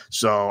season.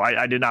 So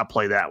I did not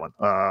play that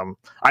one.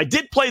 I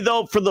did play,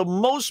 though, for the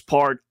most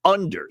part,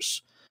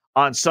 unders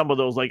on some of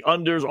those, like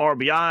unders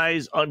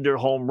RBIs, under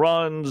home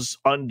runs,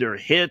 under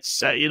hits.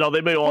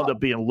 They may all end up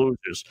being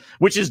losers,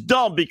 which is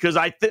dumb because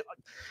I think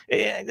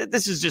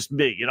this is just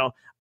me,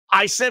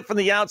 I said from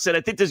the outset,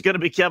 I think there's going to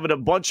be, Kevin, a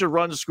bunch of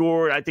runs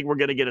scored. I think we're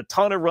going to get a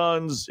ton of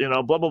runs,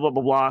 blah, blah, blah, blah,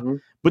 blah. Mm-hmm.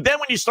 But then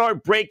when you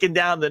start breaking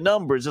down the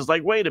numbers, it's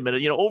like, wait a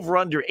minute, over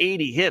under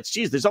 80 hits.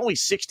 Geez, there's only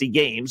 60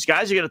 games.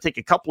 Guys are going to take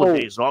a couple of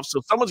days off.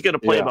 So someone's going to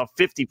play about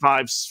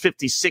 55,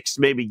 56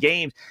 maybe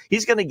games.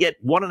 He's going to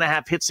get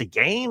 1.5 hits a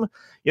game.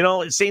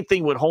 Same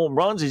thing with home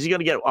runs. Is he going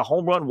to get a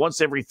home run once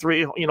every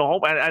 3,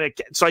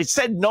 so I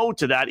said no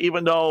to that,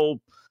 even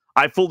though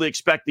I fully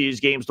expect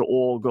these games to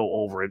all go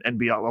over it and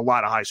be a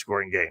lot of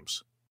high-scoring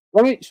games.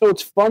 So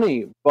it's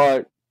funny,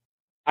 but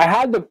I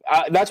had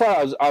that's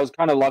why I was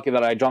kind of lucky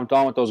that I jumped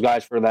on with those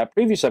guys for that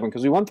preview segment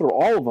because we went through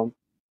all of them.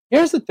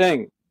 Here's the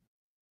thing.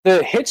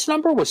 The hits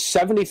number was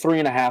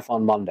 73.5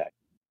 on Monday,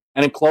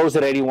 and it closed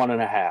at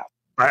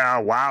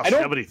 81.5. Wow,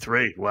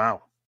 73.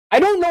 Wow.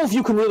 I don't know if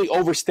you can really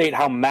overstate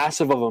how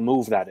massive of a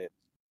move that is.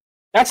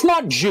 That's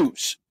not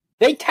juice.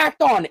 They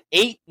tacked on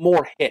 8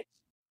 more hits.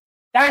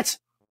 That's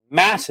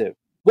massive.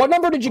 What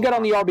number did you get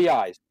on the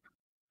RBIs?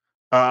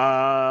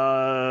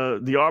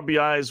 The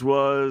RBIs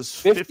was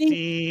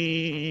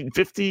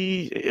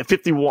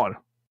 51.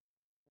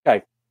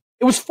 Okay.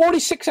 It was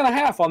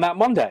 46.5 on that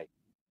Monday.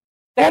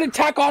 They had to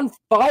tack on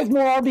 5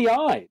 more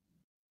RBIs.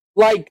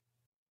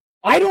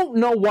 I don't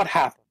know what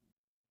happened.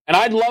 And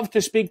I'd love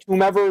to speak to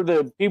whomever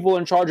the people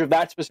in charge of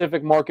that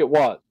specific market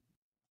was.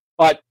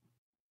 But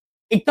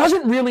it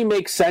doesn't really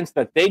make sense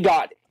that they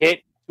got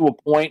hit to a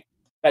point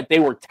that they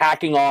were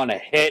tacking on a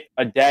hit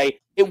a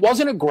day. It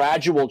wasn't a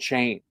gradual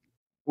change.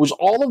 It was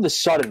all of a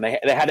sudden they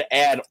had to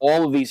add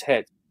all of these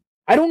hits.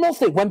 I don't know if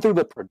they went through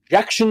the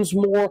projections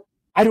more.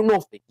 I don't know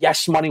if the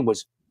yes money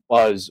was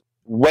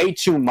way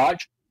too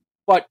much.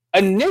 But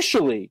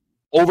initially,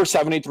 over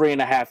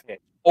 73.5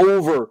 hits,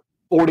 over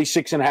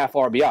 46.5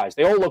 RBIs.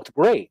 They all looked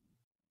great.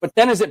 But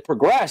then as it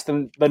progressed,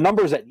 and the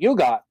numbers that you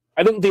got,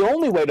 I think the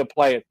only way to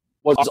play it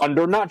was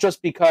under, not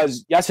just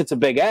because, yes, it's a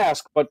big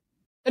ask, but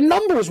the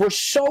numbers were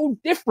so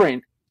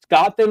different,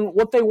 Scott, than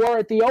what they were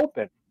at the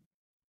Open.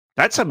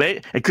 That's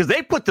amazing because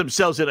they put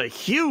themselves in a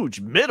huge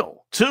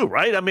middle too,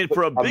 right? I mean,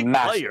 for a big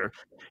player,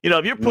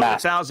 if you're putting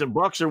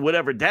 $1,000 or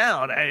whatever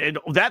down, and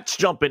that's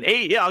jumping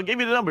 8. Yeah, I'll give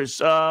you the numbers.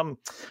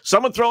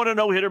 Someone throwing a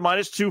no-hitter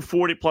minus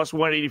 240 plus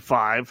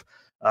 185.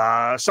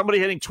 Somebody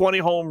hitting 20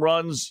 home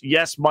runs,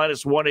 yes,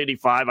 minus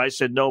 185. I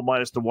said no,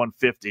 minus the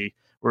 150.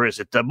 Where is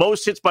it? The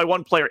most hits by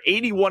one player,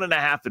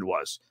 81.5 it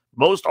was.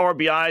 Most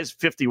RBIs,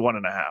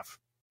 51.5.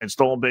 And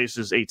stolen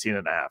bases,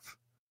 18.5.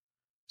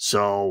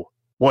 So,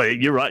 boy,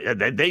 you're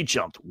right. They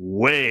jumped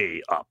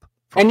way up.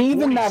 And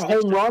even that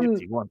home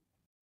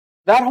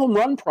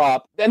run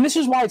prop, and this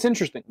is why it's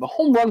interesting. The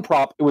home run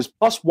prop, it was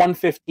plus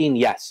 115,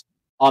 yes,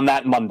 on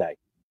that Monday.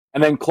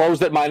 And then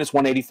closed at minus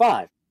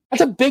 185.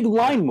 That's a big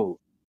line move.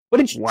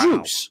 But it's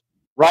juice,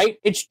 right?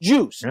 It's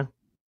juice. Yeah.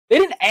 They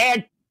didn't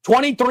add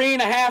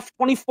 23.5,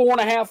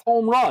 24.5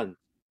 home runs.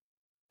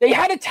 They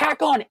had to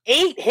tack on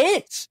 8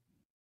 hits.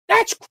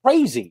 That's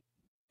crazy.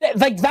 I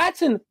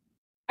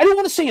don't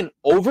want to say an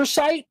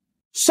oversight.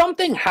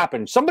 Something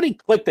happened. Somebody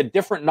clicked a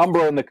different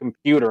number on the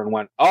computer and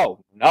went, oh,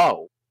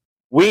 no.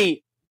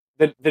 The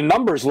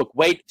numbers look,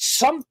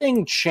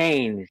 something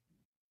changed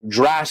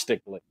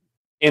drastically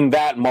in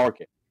that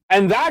market.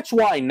 And that's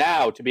why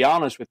now, to be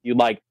honest with you,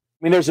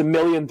 there's a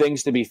million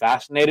things to be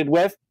fascinated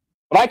with.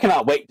 but I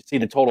cannot wait to see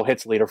the total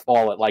hits leader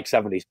fall at like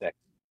 76.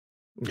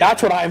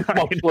 That's what I'm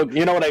looking.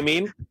 You know what I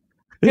mean?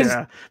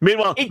 Yeah.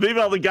 Meanwhile,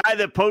 the guy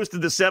that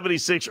posted the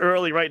 76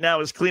 early right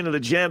now is cleaning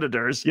the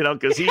janitors,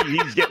 because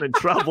he's getting in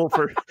trouble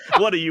for,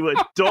 what are you, a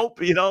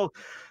dope,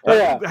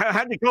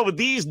 How'd you come up with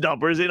these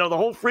numbers? The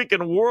whole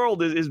freaking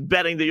world is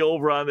betting the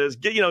over on this.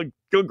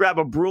 Go grab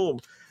a broom.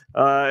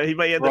 He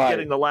may end up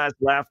getting the last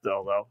laugh,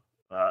 though.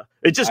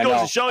 It just goes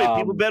to show you,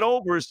 people bet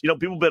overs.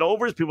 People bet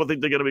overs. People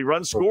think they're going to be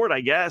runs scored,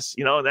 I guess,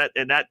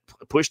 and that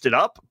pushed it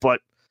up. But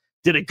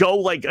did it go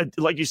like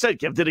you said,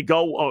 Kev? Did it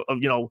go,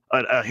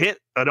 a hit,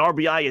 an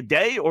RBI a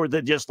day, or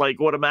did it just like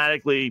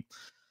automatically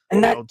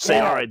say,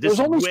 all right, this is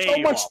way there's only so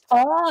much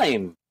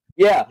time.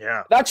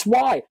 Yeah, that's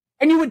why.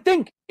 And you would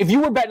think if you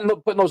were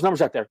putting those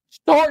numbers out there,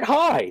 start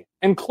high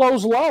and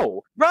close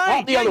low. Right.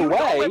 Not the other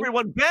way.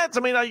 Everyone bets. I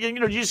mean,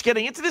 you're just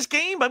getting into this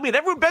game. I mean,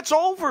 everyone bets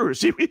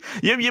overs. You put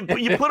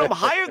them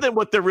higher than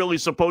what they're really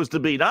supposed to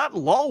be, not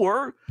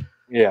lower.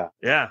 Yeah.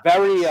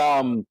 Very,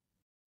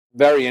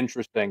 very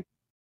interesting.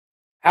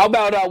 How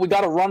about we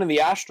got a run in the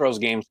Astros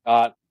game,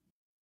 Scott?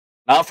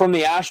 Not from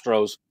the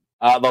Astros.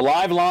 The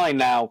live line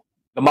now,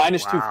 the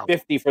minus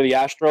 250 for the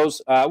Astros.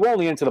 We're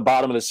only into the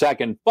bottom of the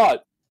second,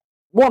 but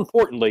more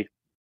importantly,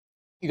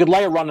 you could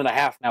lay a run and a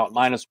half now at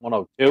minus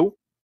 102.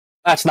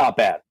 That's not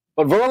bad.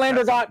 But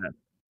Verlander got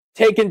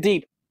taken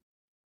deep.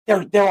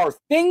 There are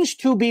things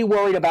to be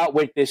worried about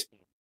with this team.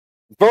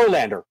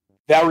 Verlander,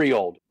 very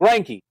old.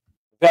 Greinke,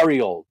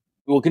 very old.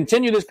 We will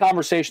continue this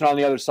conversation on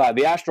the other side.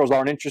 The Astros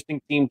are an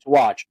interesting team to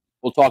watch.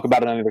 We'll talk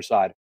about it on the other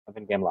side of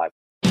In Game Live.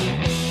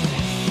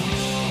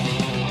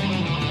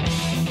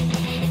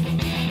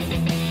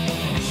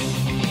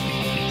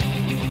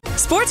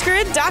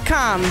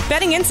 SportsGrid.com.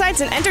 Betting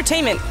insights and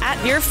entertainment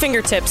at your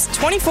fingertips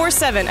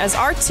 24/7 as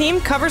our team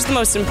covers the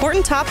most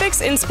important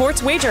topics in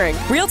sports wagering.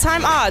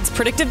 Real-time odds,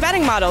 predictive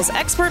betting models,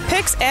 expert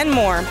picks, and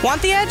more.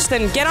 Want the edge?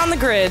 Then get on the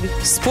grid.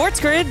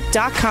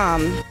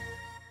 SportsGrid.com.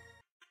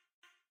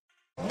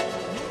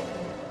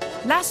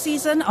 Last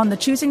season on the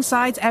Choosing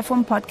Sides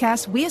F1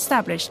 podcast, we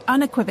established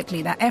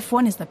unequivocally that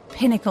F1 is the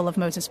pinnacle of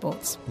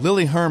motorsports.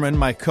 Lily Herman,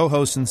 my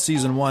co-host in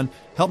Season 1,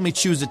 helped me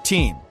choose a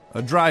team,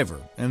 a driver,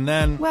 and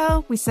then...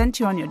 Well, we sent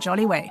you on your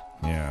jolly way.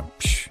 Yeah.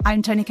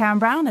 I'm Tony Karen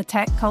Brown, a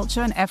tech,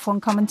 culture, and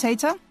F1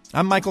 commentator.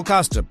 I'm Michael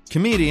Costa,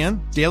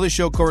 comedian, Daily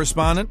Show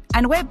correspondent.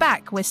 And we're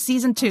back with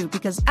Season 2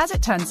 because, as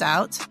it turns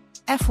out,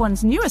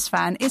 F1's newest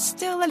fan is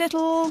still a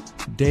little...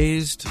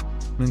 dazed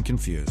and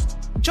confused.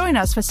 Join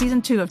us for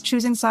Season 2 of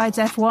Choosing Sides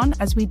F1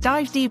 as we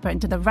dive deeper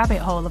into the rabbit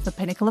hole of the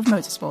pinnacle of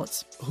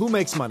motorsports. Who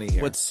makes money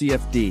here? What's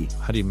CFD?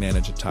 How do you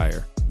manage a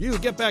tire? You,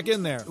 get back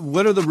in there.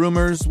 What are the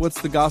rumors? What's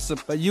the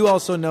gossip? But you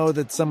also know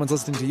that someone's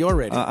listening to your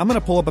radio. I'm going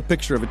to pull up a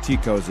picture of a tea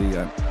cozy.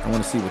 I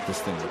want to see what this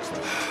thing looks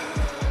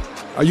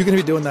like. Are you going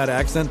to be doing that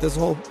accent this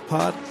whole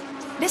pod?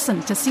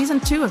 Listen to Season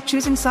 2 of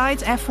Choosing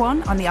Sides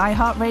F1 on the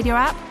iHeartRadio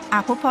app,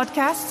 Apple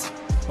Podcasts,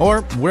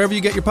 or wherever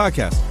you get your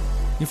podcast.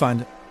 You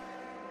find it.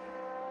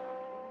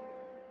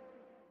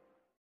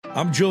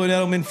 I'm Julian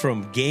Edelman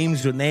from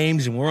Games with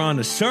Names, and we're on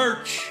a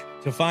search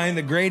to find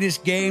the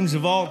greatest games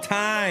of all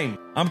time.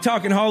 I'm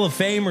talking Hall of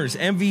Famers,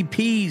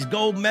 MVPs,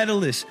 gold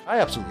medalists. I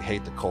absolutely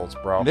hate the Colts,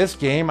 bro. This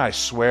game, I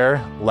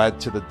swear, led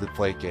to the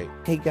Deflategate.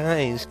 Hey,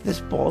 guys, this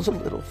ball's a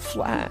little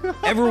flat.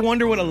 Ever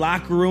wonder what a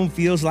locker room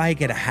feels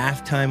like at a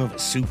halftime of a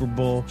Super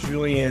Bowl?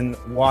 Julian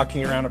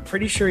walking around, I'm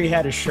pretty sure he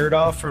had his shirt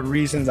off for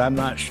reasons I'm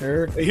not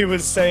sure. He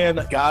was saying,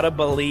 gotta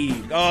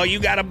believe. Oh, you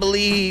gotta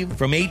believe.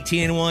 From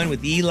 18-1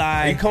 with Eli.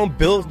 Are you calling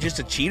Bill just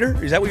a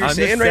cheater? Is that what you're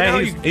saying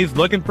right now? He's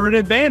looking for an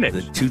advantage.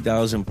 The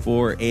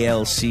 2004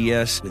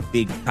 ALCS with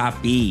Big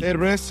Papi. The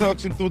Red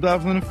Sox in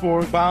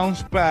 2004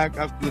 bounced back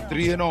after the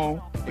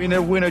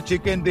 3-0. Winner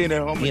chicken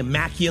dinner, homie. The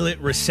Immaculate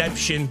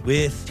Reception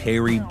with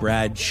Terry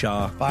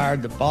Bradshaw.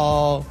 Fired the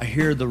ball. I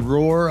hear the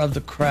roar of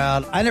the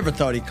crowd. I never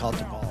thought he caught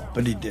the ball,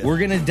 but he did. We're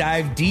going to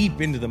dive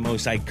deep into the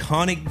most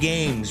iconic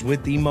games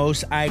with the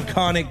most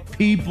iconic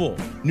people.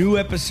 New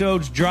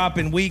episodes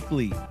dropping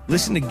weekly.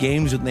 Listen to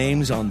Games with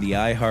Names on the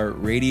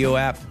iHeartRadio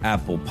app,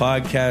 Apple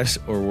Podcasts,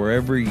 or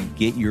wherever you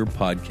get your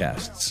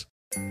podcasts.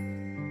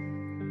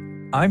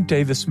 I'm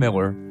Davis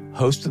Miller,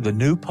 host of the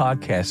new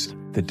podcast,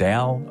 The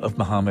Tao of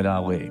Muhammad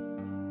Ali.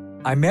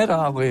 I met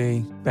Ali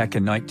back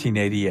in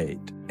 1988,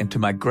 and to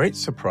my great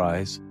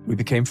surprise, we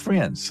became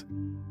friends.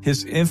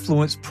 His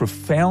influence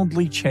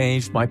profoundly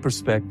changed my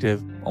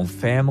perspective on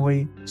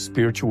family,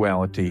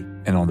 spirituality,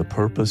 and on the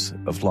purpose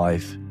of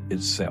life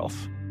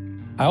itself.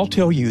 I'll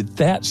tell you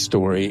that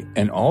story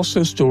and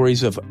also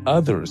stories of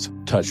others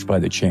touched by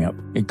the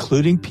champ,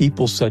 including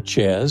people such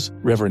as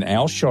Reverend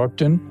Al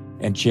Sharpton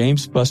and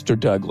James Buster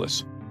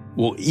Douglas.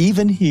 We'll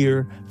even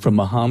hear from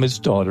Muhammad's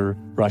daughter,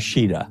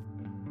 Rashida.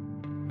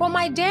 Well,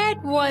 my dad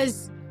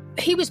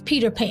he was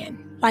Peter Pan.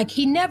 Like,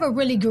 he never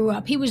really grew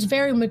up. He was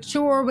very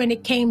mature when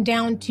it came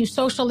down to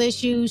social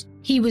issues.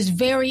 He was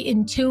very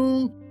in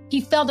tune.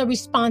 He felt a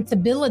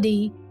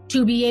responsibility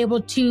to be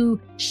able to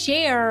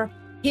share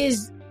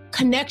his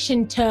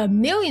connection to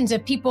millions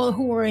of people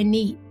who were in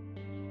need.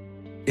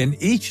 In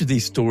each of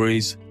these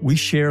stories, we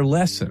share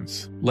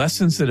lessons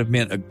that have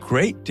meant a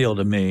great deal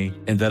to me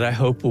and that I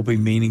hope will be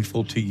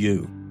meaningful to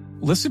you.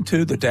 Listen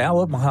to The Tao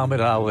of Muhammad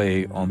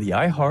Ali on the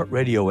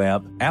iHeartRadio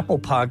app, Apple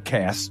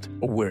Podcast,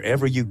 or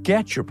wherever you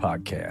get your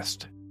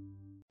podcast.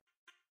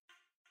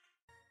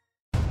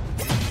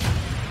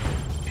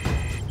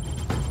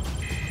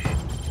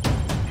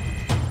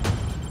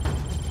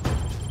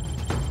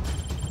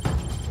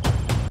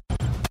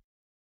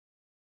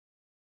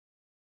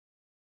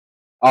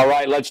 All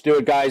right, let's do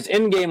it, guys.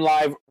 In-game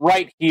live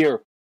right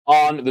here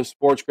on the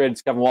Sports Grid.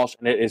 It's Kevin Walsh,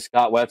 and it is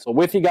Scott Wetzel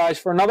with you guys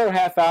for another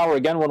half hour.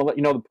 Again, want to let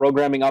you know the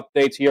programming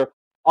updates here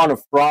on a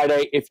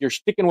Friday. If you're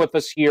sticking with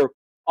us here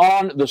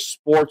on the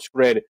Sports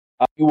Grid,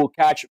 you will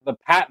catch the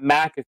Pat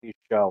McAfee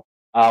Show,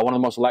 one of the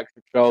most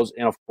electric shows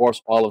in, of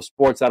course, all of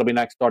sports. That'll be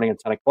next starting at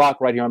 10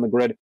 o'clock right here on the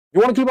grid. If you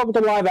want to keep up with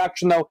the live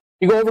action, though,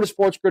 you go over to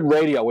Sports Grid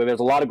Radio, where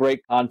there's a lot of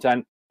great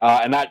content,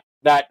 and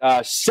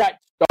that set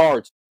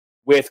starts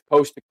with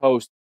Coast to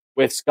Coast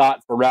with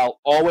Scott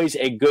Farrell. Always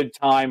a good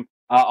time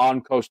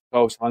on Coast to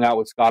Coast. Hung out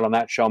with Scott on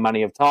that show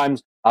many of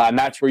times. And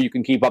that's where you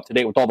can keep up to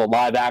date with all the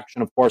live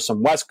action. Of course,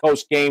 some West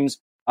Coast games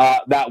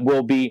that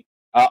will be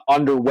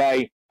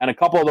underway. And a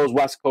couple of those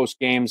West Coast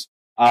games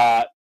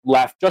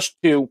left. Just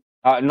two.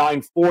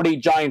 9:40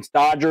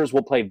 Giants-Dodgers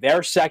will play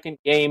their second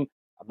game.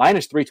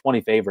 Minus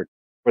 320 favorite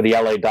for the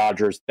LA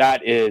Dodgers.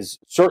 That is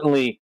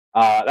certainly,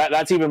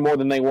 that's even more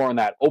than they were in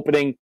that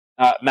opening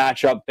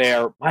matchup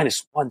there.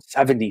 Minus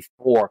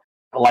 174.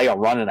 Delay a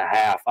run and a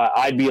half.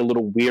 I'd be a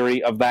little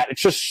weary of that. It's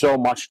just so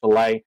much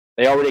delay.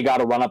 They already got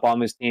to run up on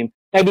this team.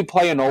 Maybe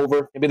playing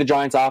over. Maybe the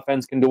Giants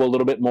offense can do a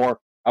little bit more.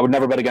 I would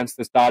never bet against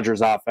this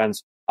Dodgers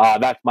offense.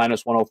 That's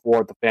minus 104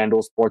 at the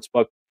FanDuel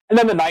Sportsbook. And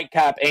then the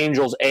nightcap,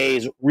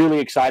 Angels-A's. Really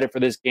excited for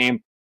this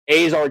game.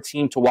 A's are a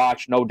team to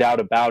watch, no doubt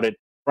about it.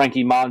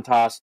 Frankie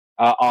Montas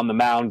on the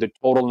mound. The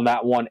total in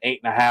that one,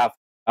 8.5.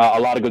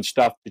 A lot of good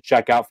stuff to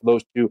check out for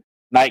those two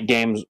night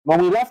games.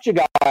 When we left you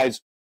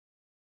guys,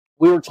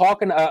 we were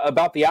talking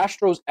about the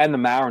Astros and the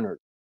Mariners.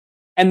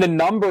 And the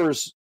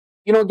numbers,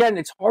 again,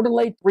 it's hard to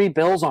lay three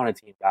bills on a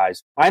team,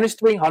 guys. Minus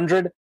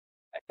 300,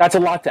 that's a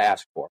lot to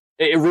ask for.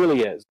 It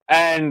really is.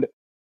 And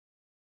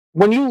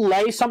when you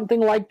lay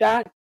something like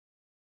that,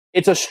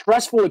 it's a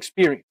stressful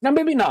experience. Now,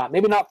 maybe not.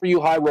 Maybe not for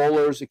you high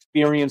rollers,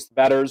 experienced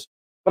bettors.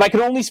 But I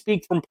can only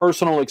speak from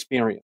personal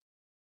experience.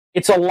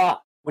 It's a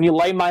lot. When you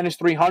lay minus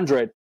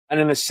 300, and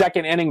in the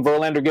second inning,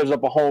 Verlander gives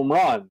up a home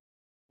run,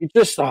 you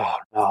just, oh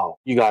no,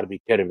 you got to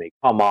be kidding me.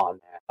 Come on,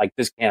 man. Like,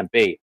 this can't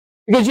be.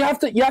 Because you have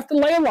to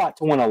lay a lot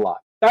to win a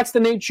lot. That's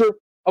the nature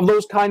of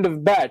those kind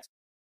of bets.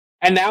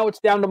 And now it's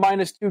down to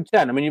minus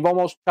 210. I mean, you've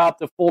almost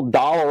chopped a full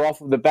dollar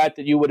off of the bet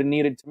that you would have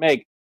needed to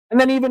make.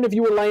 And then even if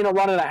you were laying a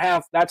run and a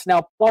half, that's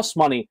now plus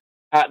money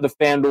at the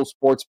FanDuel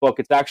Sportsbook.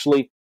 It's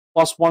actually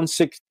plus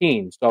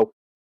 116. So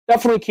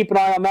definitely keep an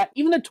eye on that.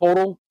 Even the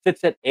total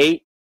sits at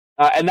 8.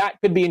 And that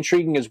could be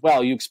intriguing as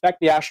well. You expect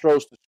the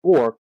Astros to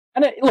score.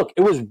 And look,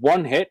 it was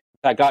one hit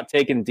that got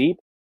taken deep.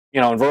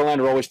 And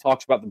Verlander always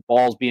talks about the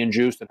balls being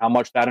juiced and how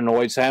much that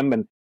annoys him.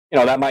 And,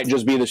 that might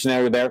just be the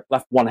scenario there,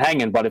 left one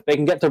hanging. But if they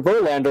can get to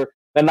Verlander,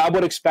 then I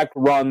would expect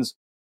runs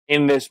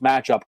in this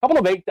matchup. A couple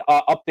of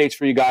updates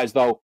for you guys,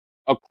 though,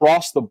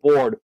 across the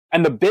board.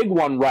 And the big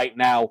one right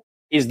now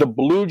is the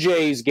Blue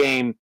Jays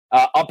game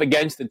up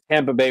against the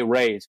Tampa Bay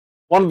Rays.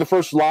 One of the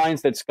first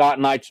lines that Scott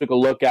and I took a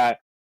look at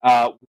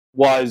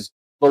was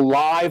the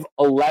live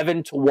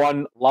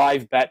 11-1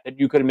 live bet that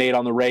you could have made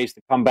on the Rays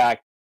to come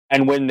back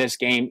and win this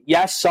game.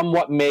 Yes,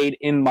 somewhat made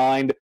in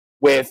mind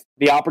with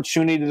the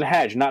opportunity to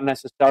hedge, not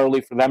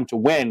necessarily for them to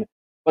win.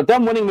 But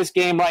them winning this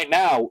game right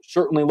now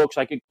certainly looks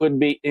like it could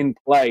be in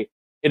play.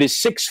 It is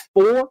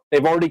 6-4.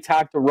 They've already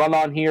tacked a run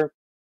on here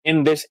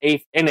in this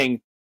 8th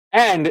inning.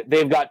 And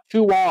they've got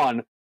 2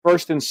 on,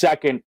 first and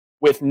second,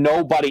 with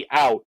nobody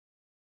out.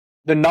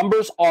 The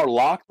numbers are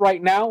locked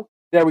right now.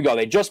 There we go.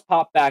 They just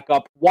popped back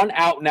up. 1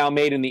 out now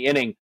made in the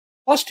inning.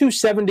 Plus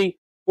 270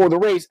 for the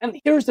Rays. And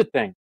here's the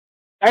thing.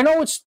 I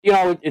know it's,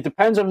 it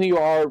depends on who you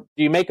are. Do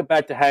you make a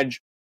bet to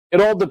hedge?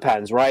 It all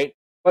depends, right?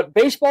 But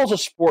baseball's a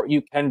sport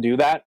you can do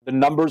that. The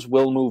numbers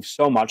will move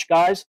so much,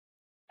 guys.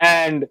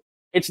 And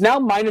it's now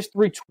minus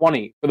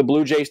 320 for the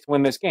Blue Jays to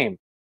win this game.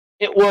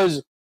 It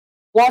was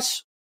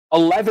plus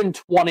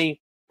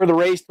 1120 for the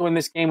Rays to win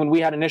this game when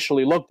we had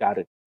initially looked at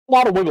it. A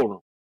lot of wiggle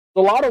room.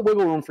 There's a lot of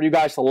wiggle room for you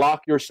guys to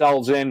lock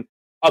yourselves in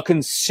a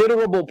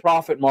considerable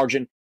profit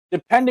margin,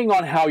 depending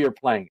on how you're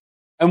playing.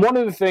 And one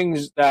of the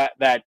things that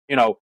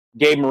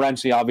Gabe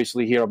Morency,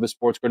 obviously here of the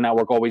Sports Grid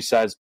Network, always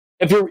says,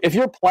 if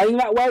you're playing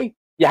that way,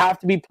 you have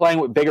to be playing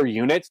with bigger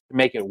units to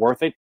make it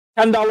worth it.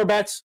 $10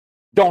 bets,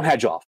 don't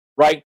hedge off,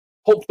 right?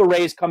 Hope the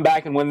Rays come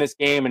back and win this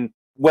game and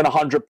win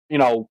 100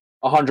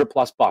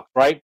 plus bucks,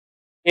 right?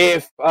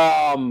 But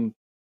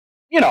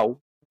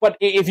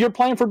if you're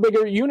playing for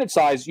bigger unit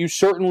size, you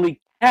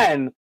certainly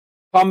can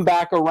come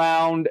back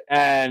around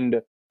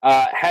and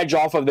hedge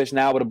off of this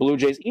now with a Blue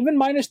Jays, even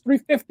minus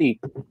 350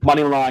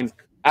 money line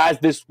as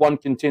this one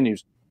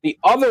continues. The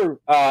other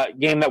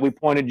game that we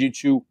pointed you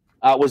to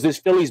was this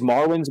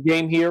Phillies-Marlins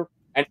game here.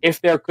 and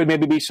if there could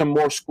maybe be some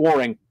more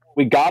scoring.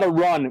 We got a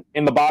run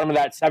in the bottom of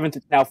that seventh.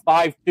 It's now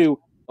 5-2. The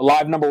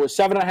live number was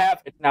 7.5.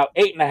 It's now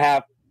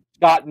 8.5.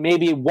 Scott,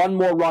 maybe one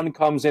more run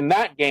comes in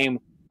that game,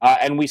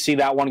 and we see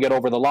that one get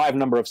over the live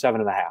number of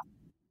 7.5.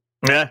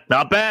 Yeah,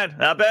 not bad.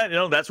 Not bad.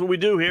 That's what we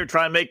do here,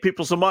 try and make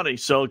people some money.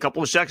 So a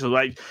couple of shekels.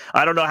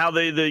 I don't know how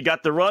they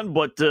got the run,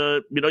 but,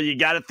 you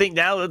got to think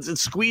now,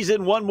 let's squeeze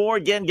in one more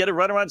again, get a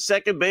run around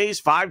second base,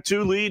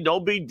 5-2 lead, no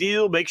big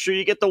deal. Make sure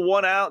you get the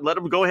one out, let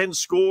them go ahead and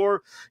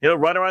score,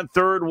 run around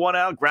third, one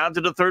out, ground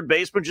to the third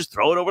baseman, just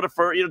throw it over to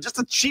first, just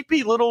a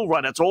cheapy little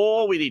run. That's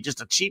all we need, just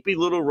a cheapy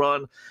little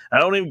run.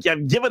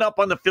 I've given up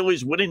on the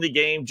Phillies winning the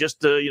game just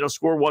to,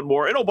 score one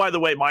more. And, by the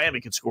way,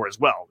 Miami can score as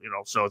well,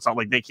 so it's not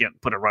like they can't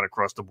put a run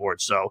across the board.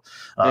 So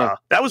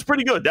that was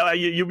pretty good.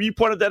 You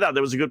pointed that out.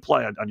 That was a good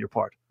play on your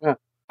part. Yeah.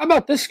 How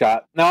about this,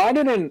 Scott? Now,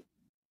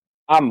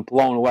 I'm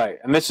blown away.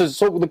 And so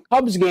the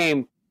Cubs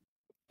game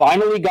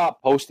finally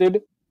got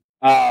posted.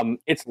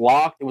 It's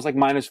locked. It was like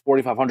minus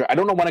 4,500. I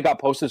don't know when it got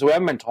posted, so we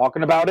haven't been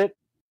talking about it.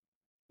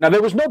 Now,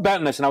 there was no bet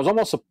in this, and I was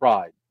almost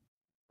surprised,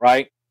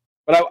 right?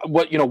 But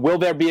will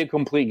there be a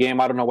complete game?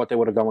 I don't know what they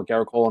would have done with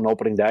Garrett Cole on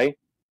opening day.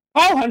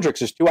 Kyle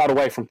Hendricks is 2 out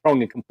away from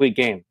throwing a complete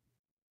game.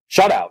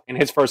 Shutout in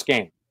his first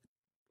game.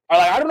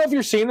 I don't know if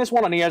you're seeing this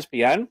one on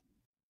ESPN,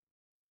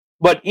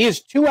 but he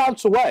is 2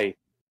 outs away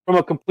from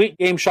a complete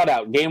game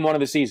shutout, game 1 of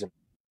the season.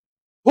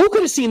 Who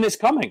could have seen this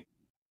coming?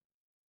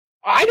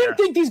 I didn't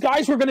think these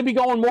guys were going to be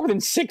going more than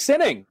 6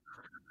 innings.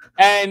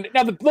 And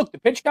now, the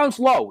pitch count's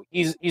low.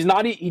 He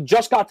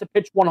just got to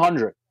pitch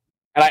 100.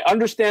 And I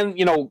understand,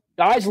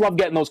 guys love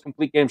getting those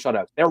complete game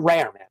shutouts. They're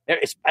rare, man. They're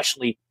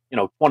especially,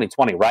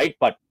 2020, right?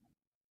 But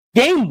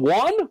game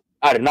 1,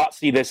 I did not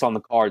see this on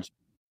the cards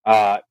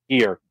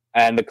here.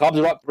 And the Cubs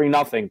are up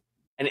 3-0.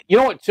 And you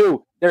know what,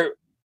 too?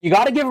 You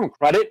got to give him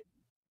credit.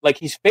 Like,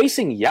 he's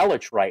facing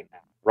Yelich right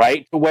now,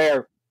 right? To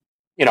where,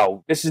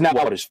 this is now,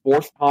 his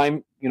 4th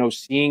time,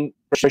 seeing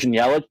Christian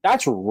Yelich.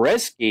 That's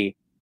risky.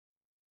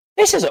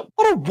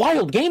 What a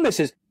wild game this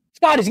is.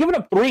 Scott, he's given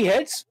up 3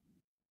 hits,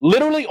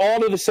 literally all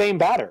to the same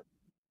batter.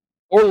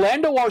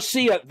 Orlando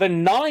Arcia, the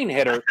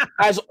 9-hitter,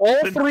 has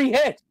all 3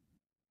 hits.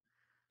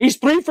 He's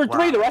 3 for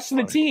 3. The rest of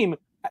the team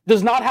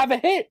does not have a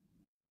hit.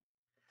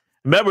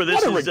 Remember,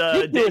 this is a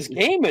ridiculous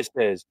game this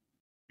is.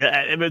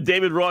 And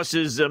David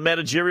Ross's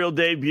managerial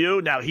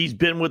debut. Now, he's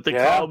been with the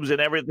Cubs and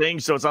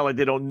everything, so it's not like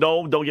they don't know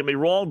him. Don't get me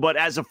wrong. But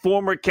as a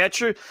former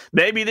catcher,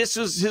 maybe this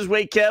is his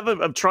way,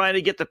 Kevin, of trying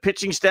to get the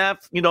pitching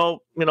staff,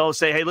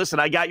 say, hey,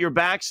 listen, I got your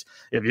backs.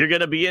 If you're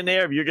going to be in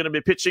there, if you're going to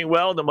be pitching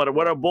well, no matter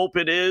what our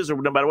bullpen is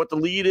or no matter what the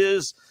lead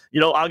is,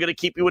 I'm going to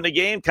keep you in the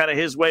game. Kind of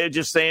his way of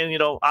just saying,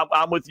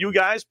 I'm with you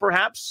guys,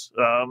 perhaps.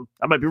 I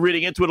might be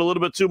reading into it a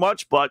little bit too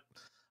much, but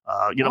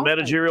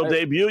managerial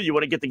debut, you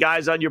want to get the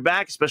guys on your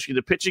back, especially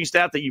the pitching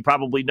staff that you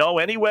probably know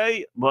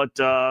anyway. But,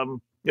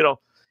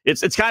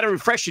 it's kind of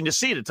refreshing to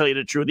see, to tell you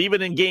the truth,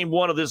 even in game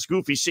 1 of this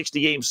goofy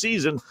 60-game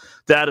season,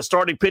 that a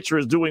starting pitcher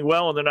is doing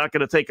well and they're not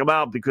going to take him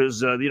out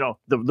because, the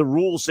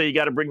rules say you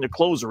got to bring the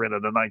closer in the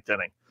 9th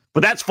inning.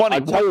 But that's funny.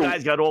 One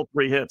guy's got all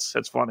 3 hits.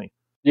 That's funny.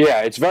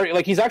 Yeah, it's very,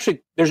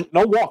 there's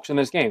no walks in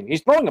this game.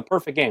 He's throwing a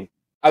perfect game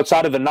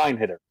outside of the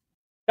 9-hitter.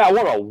 Now,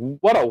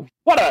 what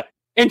a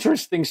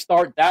interesting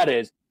start that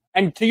is.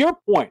 And to your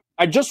point,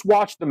 I just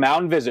watched the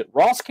mound visit.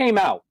 Ross came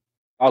out.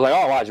 I was like,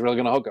 oh, wow, is he really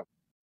going to hook him?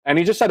 And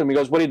he just said to me, he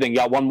goes, what do you think? You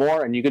got one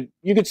more? And you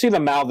could see the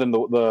mouth in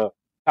the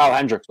Kyle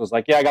Hendricks was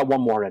like, yeah, I got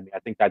one more in me. I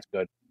think that's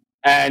good.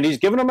 And he's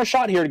giving him a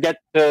shot here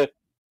to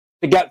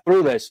get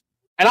through this.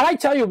 And I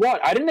tell you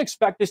what, I didn't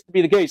expect this to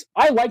be the case.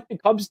 I like the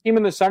Cubs team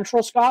in the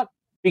Central, Scott,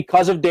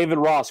 because of David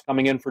Ross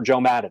coming in for Joe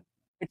Madden.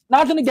 It's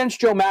nothing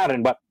against Joe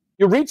Madden, but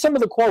you read some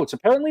of the quotes.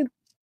 Apparently,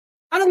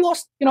 kind of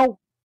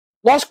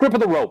lost grip of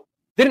the rope.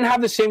 Didn't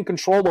have the same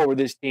control over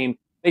this team.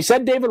 They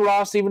said David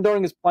Ross, even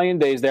during his playing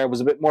days there,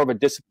 was a bit more of a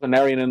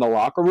disciplinarian in the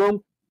locker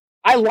room.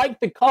 I like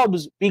the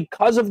Cubs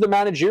because of the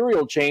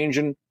managerial change,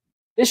 and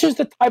this is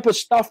the type of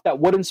stuff that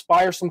would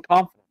inspire some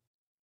confidence.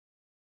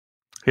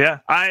 Yeah,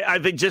 I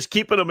think just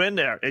keeping them in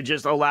there and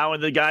just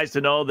allowing the guys to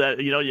know that,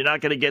 you're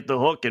not going to get the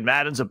hook. And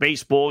Madden's a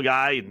baseball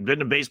guy and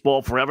been in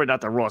baseball forever.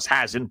 Not that Ross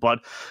hasn't, but,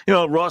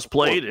 Ross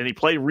played, and he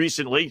played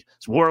recently.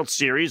 It's World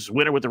Series,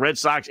 winner with the Red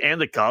Sox and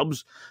the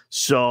Cubs.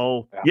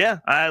 So,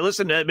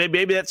 listen,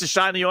 maybe that's a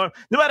shot in the arm.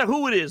 No matter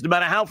who it is, no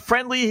matter how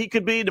friendly he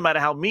could be, no matter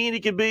how mean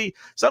he could be,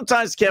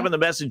 sometimes, Kevin, the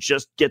message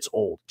just gets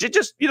old.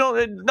 Just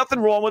nothing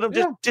wrong with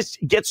him. Just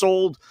gets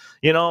old.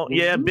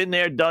 Been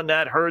there, done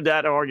that, heard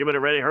that argument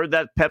already, heard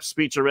that pep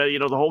speech already,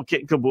 the whole kit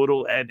and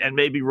caboodle, and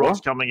maybe Ross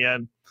coming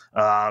in,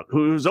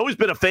 who's always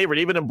been a favorite.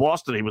 Even in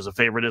Boston, he was a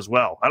favorite as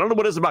well. I don't know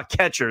what it is about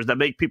catchers that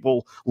make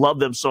people love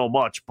them so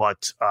much,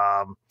 but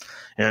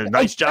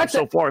nice job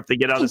so far if they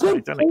get out of this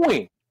 9th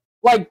inning.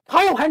 Like,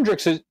 Kyle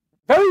Hendricks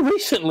very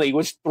recently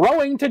was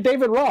throwing to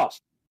David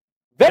Ross.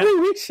 Very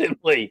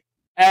recently.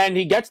 And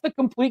he gets the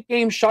complete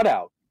game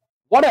shutout.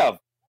 Wow,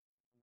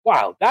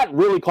 that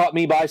really caught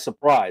me by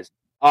surprise.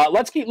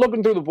 Let's keep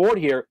looking through the board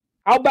here.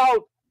 How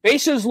about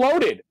bases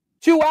loaded?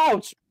 2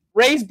 outs.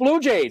 Rays,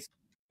 Blue Jays.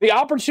 The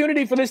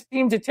opportunity for this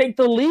team to take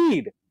the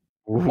lead.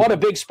 What a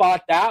big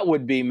spot that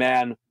would be,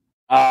 man.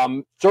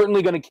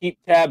 Certainly going to keep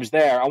tabs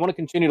there. I want to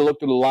continue to look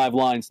through the live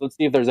lines. Let's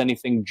see if there's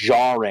anything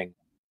jarring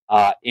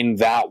in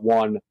that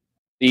one.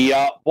 The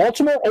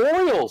Baltimore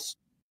Orioles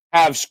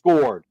have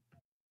scored.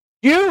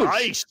 Huge.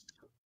 Nice.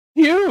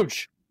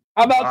 Huge.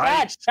 How about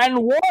that?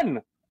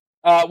 10-1.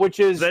 Which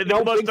is they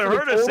must have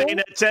heard us saying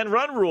that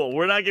 10-run rule.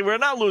 We're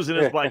not losing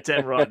this by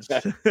 10 runs.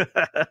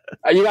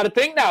 You got to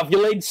think now. If you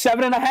laid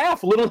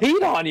 7.5, a little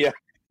heat on you.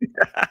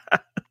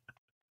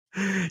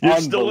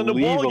 You're still in the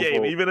ball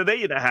game, even at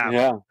 8.5.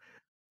 Yeah,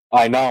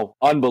 I know.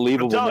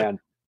 Unbelievable, man.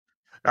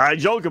 I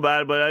joke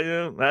about it,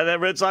 but that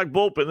Red Sox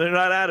bullpen, they're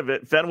not out of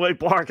it. Fenway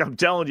Park, I'm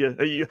telling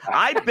you.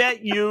 I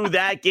bet you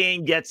that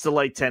game gets to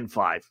like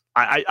 10-5.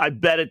 I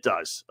bet it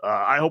does.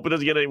 I hope it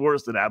doesn't get any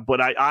worse than that.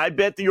 But I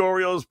bet the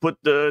Orioles put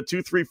the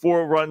 2, 3,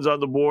 4 runs on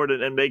the board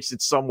and makes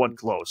it somewhat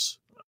close.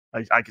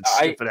 I could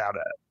sniff it out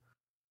at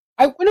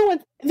it. You know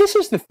what? This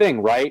is the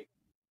thing, right?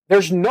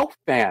 There's no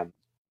fans.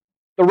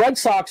 The Red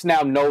Sox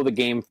now know the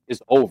game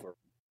is over.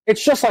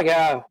 It's just like,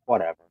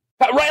 whatever.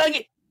 Right?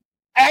 Like,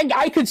 and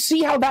I could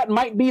see how that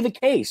might be the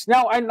case.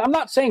 Now, I'm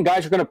not saying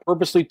guys are going to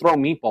purposely throw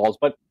meatballs,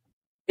 but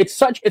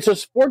it's a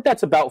sport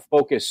that's about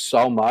focus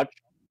so much.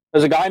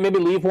 Does a guy maybe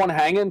leave one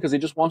hanging because he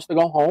just wants to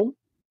go home?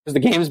 Because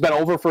the game's been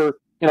over for,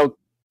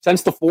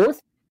 since the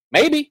 4th?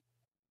 Maybe.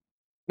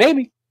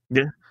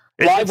 Yeah.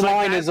 Live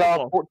line is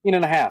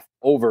 14.5.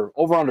 Over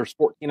under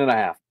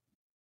 14.5.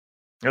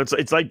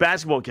 It's like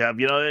basketball, Kev.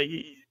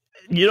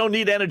 You don't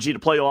need energy to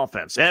play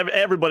offense.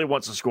 Everybody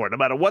wants to score. No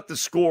matter what the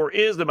score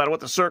is, no matter what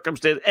the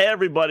circumstance,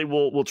 everybody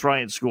will try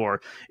and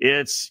score.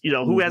 It's,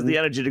 who has the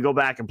energy to go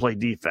back and play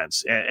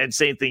defense. And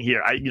same thing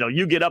here.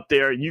 You get up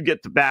there, you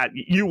get the bat,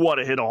 you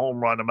want to hit a home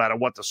run no matter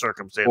what the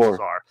circumstances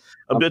are.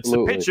 It's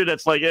a pitcher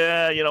that's like,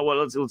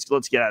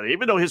 let's get out of here.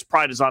 Even though his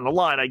pride is on the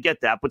line, I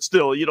get that. But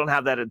still, you don't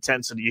have that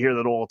intensity. You hear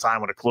that all the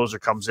time when a closer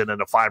comes in a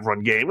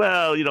 5-run game.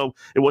 Well,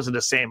 it wasn't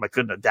the same. I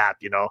couldn't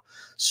adapt,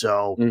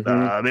 So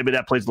maybe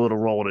that plays a little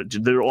role in it.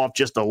 They're off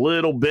just a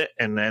little bit,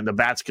 and the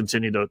bats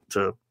continue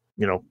to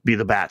be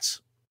the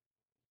bats.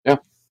 Yeah,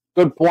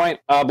 good point.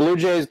 Blue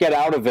Jays get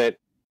out of it,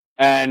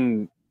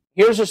 and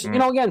here's just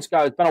again,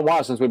 Scott. It's been a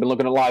while since we've been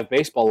looking at live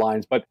baseball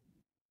lines, but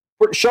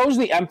it shows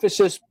the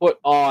emphasis put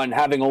on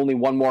having only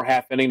one more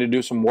half inning to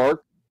do some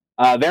work.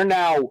 They're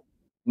now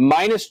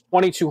minus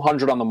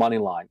 2,200 on the money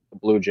line. The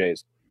Blue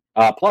Jays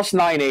plus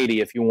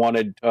 980 if you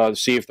wanted to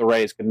see if the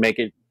Rays could make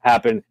it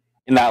happen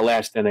in that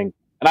last inning.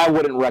 And I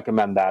wouldn't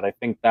recommend that. I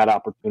think that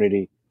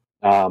opportunity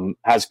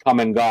has come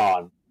and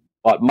gone.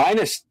 But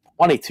minus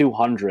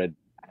 2,200,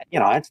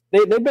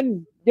 they've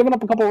been giving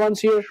up a couple runs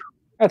here.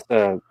 I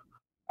tell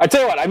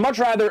you what, I'd much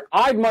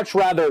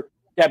rather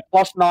get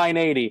plus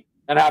 980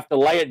 than have to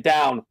lay it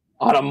down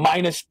on a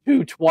minus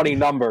 220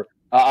 number.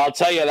 I'll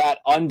tell you that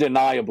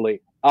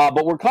undeniably.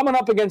 But we're coming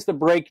up against the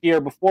break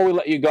here. Before we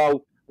let you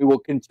go, we will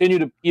continue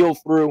to peel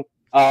through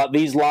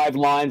these live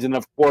lines. And,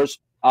 of course,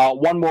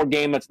 one more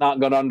game that's not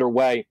got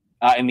underway.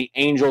 In the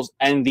Angels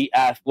and the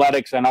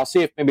Athletics. And I'll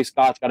see if maybe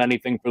Scott's got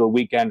anything for the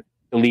weekend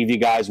to leave you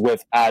guys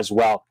with as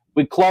well.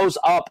 We close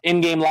up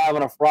In-Game Live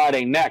on a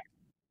Friday next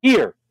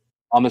here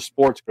on the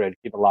Sports Grid.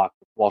 Keep it locked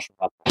with Walsh.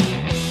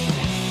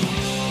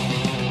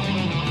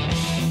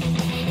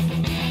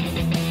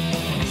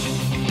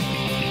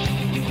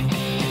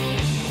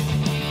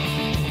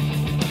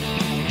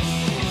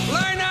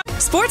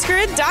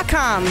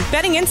 SportsGrid.com.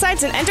 Betting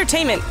insights and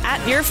entertainment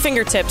at your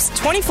fingertips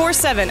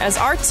 24/7 as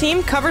our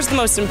team covers the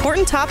most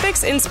important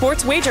topics in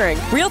sports wagering.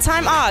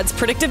 Real-time odds,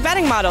 predictive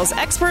betting models,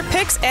 expert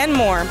picks, and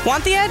more.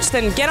 Want the edge?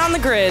 Then get on the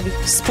grid.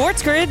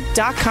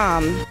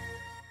 SportsGrid.com.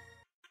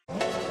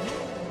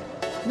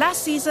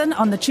 Last season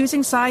on the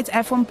Choosing Sides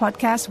F1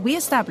 podcast, we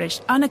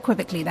established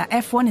unequivocally that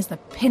F1 is the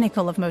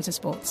pinnacle of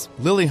motorsports.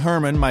 Lily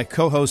Herman, my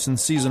co-host in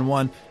Season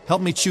 1,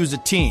 helped me choose a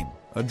team,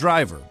 a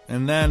driver,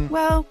 and then...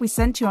 Well, we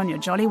sent you on your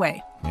jolly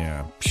way.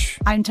 Yeah.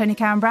 I'm Tony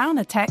Karen Brown,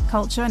 a tech,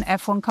 culture, and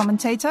F1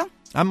 commentator.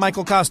 I'm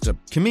Michael Costa,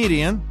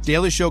 comedian,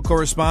 Daily Show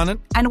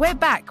correspondent. And we're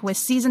back with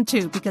Season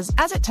 2 because,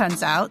 as it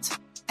turns out,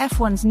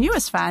 F1's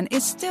newest fan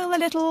is still a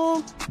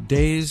little...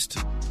 dazed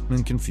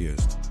and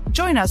confused.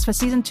 Join us for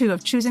Season 2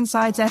 of Choosing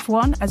Sides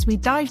F1 as we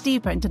dive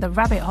deeper into the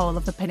rabbit hole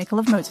of the pinnacle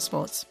of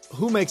motorsports.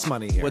 Who makes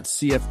money here? What's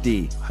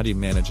CFD? How do you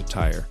manage a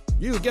tire?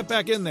 You, get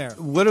back in there.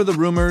 What are the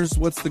rumors?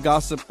 What's the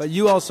gossip? But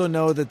you also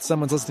know that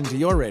someone's listening to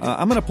your radio.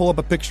 I'm going to pull up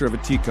a picture of a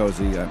tea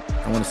cozy. I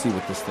want to see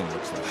what this thing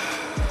looks like.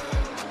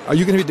 Are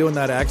you going to be doing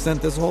that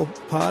accent this whole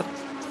pod?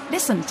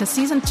 Listen to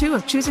Season 2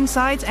 of Choosing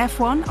Sides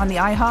F1 on the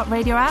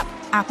iHeartRadio app,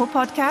 Apple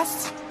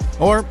Podcasts,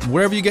 or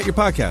wherever you get your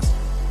podcasts.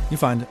 You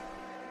find it.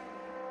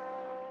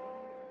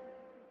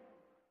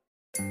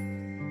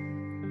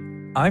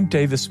 I'm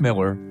Davis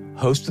Miller,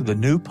 host of the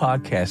new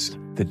podcast,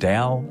 The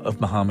Tao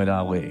of Muhammad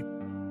Ali.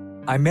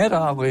 I met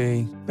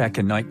Ali back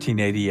in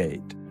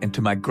 1988, and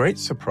to my great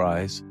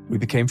surprise, we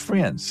became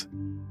friends.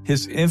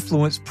 His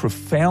influence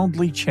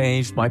profoundly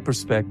changed my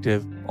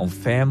perspective on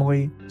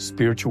family,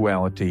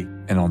 spirituality,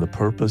 and on the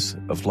purpose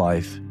of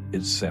life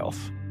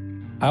itself.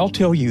 I'll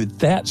tell you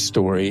that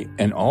story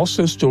and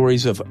also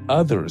stories of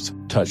others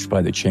touched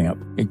by the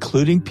champ,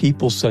 including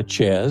people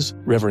such as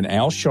Reverend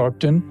Al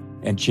Sharpton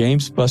and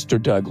James Buster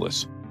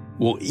Douglas.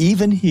 We'll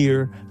even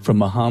hear from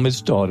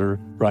Muhammad's daughter,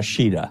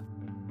 Rashida.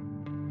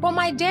 Well,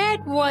 my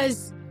dad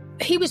was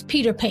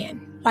Peter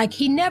Pan. Like,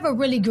 he never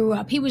really grew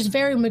up. He was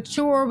very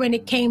mature when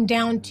it came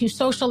down to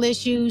social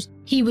issues.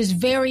 He was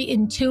very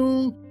in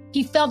tune.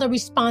 He felt a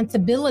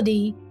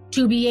responsibility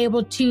to be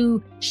able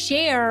to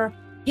share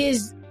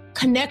his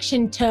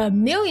connection to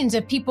millions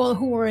of people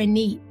who are in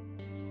need.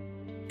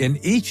 In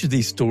each of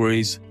these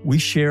stories, we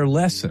share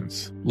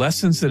lessons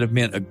that have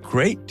meant a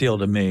great deal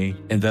to me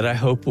and that I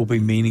hope will be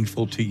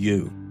meaningful to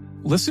you.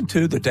 Listen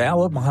to The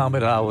Tale of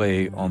Muhammad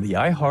Ali on the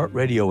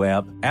iHeartRadio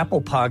app,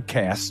 Apple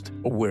Podcast,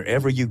 or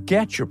wherever you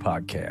get your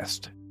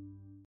podcast.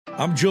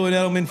 I'm Julian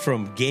Edelman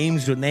from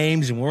Games with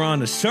Names, and we're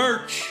on a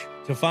search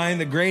to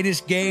find the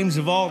greatest games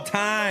of all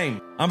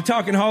time. I'm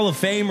talking Hall of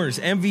Famers,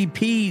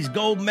 MVPs,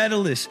 gold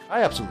medalists.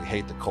 I absolutely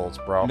hate the Colts,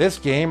 bro. This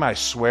game, I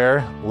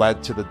swear,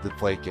 led to the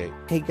Deflategate.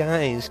 Hey,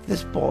 guys,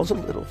 this ball's a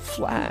little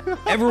flat.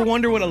 Ever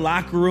wonder what a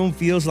locker room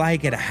feels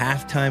like at a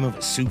halftime of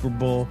a Super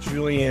Bowl?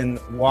 Julian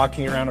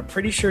walking around, I'm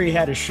pretty sure he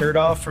had his shirt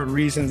off for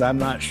reasons I'm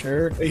not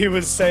sure. He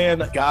was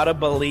saying, gotta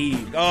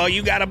believe. Oh,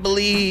 you gotta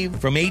believe.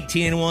 From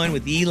 18-1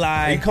 with Eli.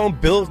 Are you calling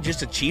Bill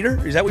just a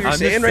cheater? Is that what you're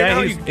saying right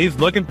now? He's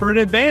looking for an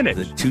advantage.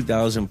 The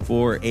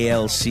 2004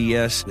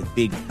 ALCS with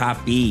Big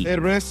Papi.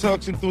 The Red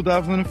Sox in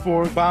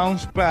 2004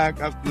 bounced back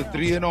after the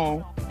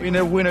 3-0 in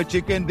a winner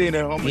chicken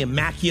dinner. The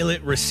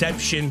immaculate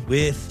reception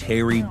with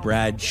Terry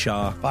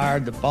Bradshaw.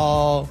 Fired the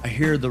ball. I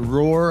hear the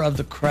roar of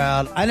the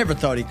crowd. I never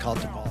thought he caught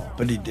the ball,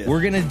 but he did.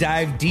 We're going to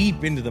dive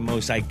deep into the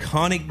most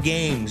iconic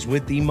games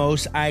with the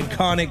most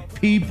iconic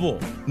people.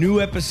 New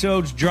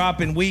episodes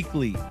dropping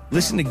weekly.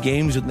 Listen to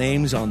Games with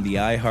Names on the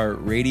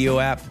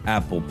iHeartRadio app,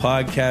 Apple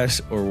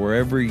Podcasts, or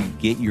wherever you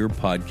get your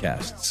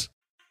podcasts.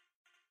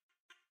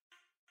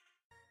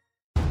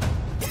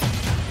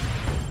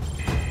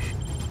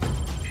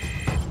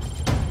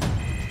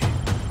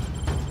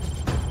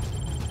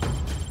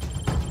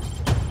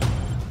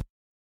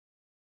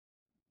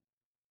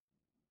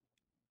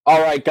 All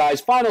right,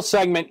 guys, final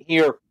segment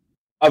here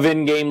of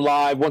In Game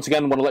Live. Once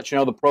again, I want to let you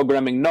know the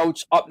programming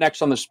notes. Up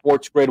next on the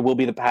Sports Grid will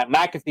be the Pat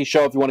McAfee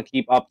Show. If you want to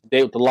keep up to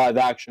date with the live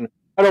action,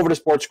 head over to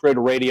Sports Grid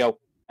Radio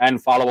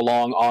and follow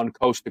along on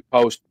Coast to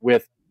Coast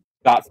with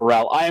Scott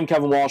Farrell. I am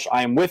Kevin Walsh.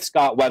 I am with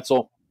Scott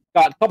Wetzel.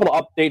 Got a couple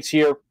of updates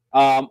here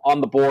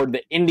on the board.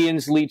 The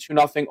Indians lead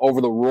 2-0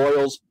 over the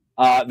Royals.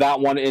 That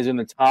one is in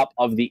the top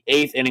of the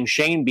 8th inning.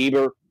 Shane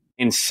Bieber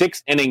in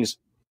 6 innings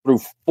threw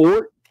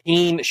 14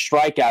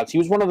 strikeouts. He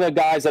was one of the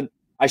guys that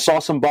I saw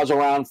some buzz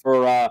around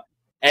for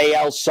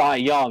AL Cy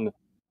Young.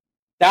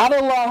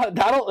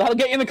 That'll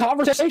get you in the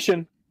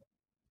conversation.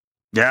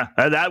 Yeah,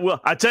 that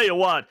will. I tell you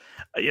what,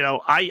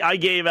 I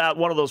gave out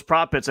one of those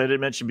prop bets I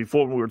didn't mention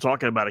before when we were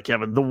talking about it,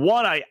 Kevin. The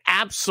one I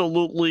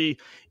absolutely,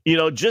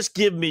 just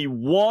give me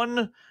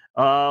one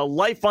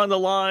life on the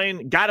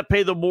line, got to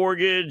pay the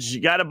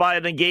mortgage, got to buy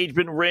an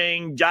engagement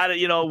ring, got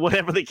to,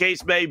 whatever the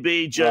case may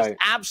be, just right.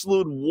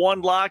 Absolute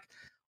one lock.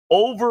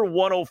 Over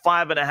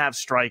 105.5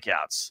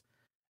 strikeouts.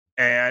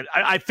 And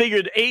I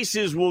figured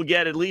aces will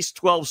get at least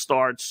 12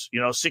 starts,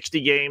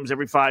 60 games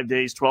every 5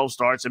 days, 12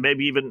 starts, and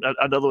maybe even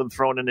another one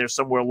thrown in there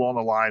somewhere along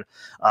the line.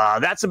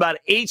 That's about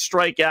 8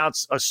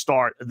 strikeouts a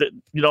start.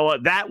 You know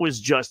what? That was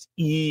just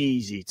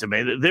easy to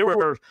me. There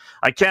were,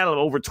 I counted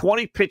over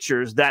 20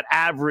 pitchers that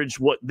averaged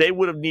what they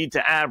would have needed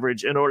to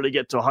average in order to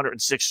get to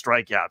 106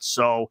 strikeouts.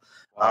 So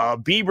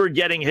Bieber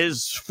getting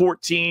his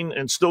 14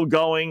 and still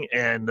going,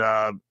 and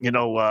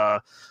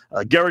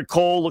Garrett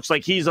Cole looks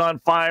like he's on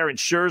fire, and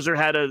Scherzer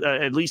had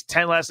at least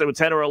 10 last night with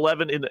 10 or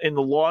 11 in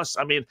the loss.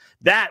 I mean,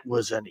 that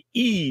was an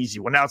easy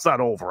one. Now it's not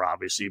over,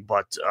 obviously,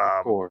 but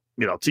to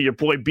your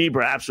point,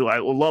 Bieber, absolutely. I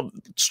love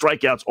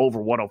strikeouts over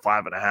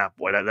 105.5.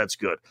 Boy, that's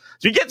good.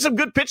 So you get some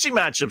good pitching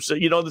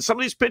matchups. Some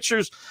of these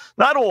pitchers,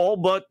 not all,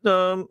 but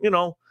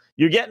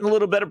you're getting a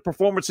little better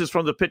performances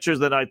from the pitchers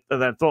than I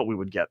thought we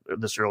would get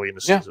this early in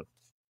the season.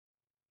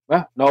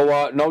 Yeah,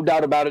 no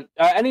doubt about it.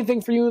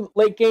 Anything for you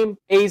late game?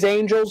 A's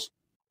Angels,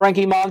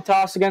 Frankie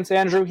Montas against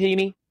Andrew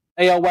Heaney,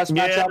 AL West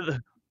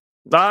matchup.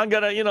 I'm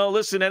gonna,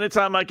 listen.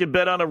 Anytime I can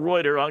bet on a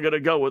Reuter, I'm gonna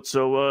go with.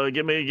 So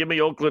give me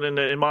Oakland and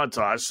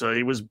Montas.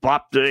 He was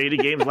bopped 80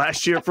 games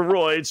last year for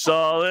Royd.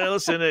 So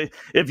listen,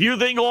 if you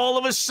think all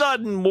of a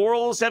sudden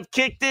morals have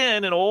kicked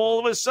in, and all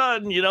of a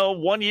sudden,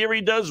 1 year he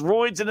does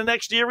Royds and the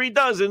next year he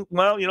doesn't,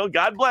 well,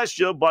 God bless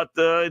you. But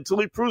until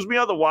he proves me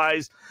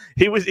otherwise,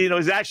 he was,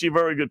 he's actually a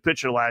very good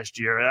pitcher last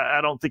year. I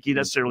don't think he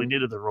necessarily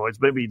needed the Royds.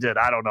 Maybe he did.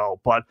 I don't know.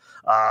 But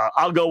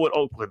I'll go with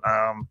Oakland.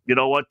 You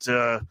know what?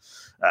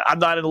 I'm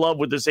not in love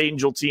with this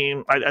Angel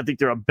team. I think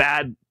they're a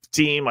bad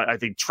team. I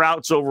think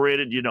Trout's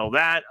overrated. You know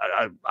that.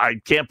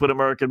 I can't put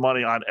American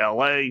money on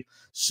L.A.,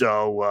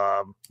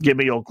 so give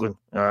me Oakland,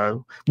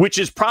 which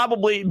is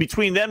probably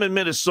between them and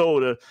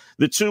Minnesota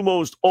the two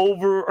most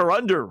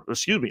underrated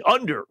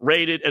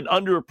and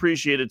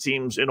underappreciated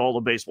teams in all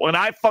of baseball. And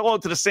I fall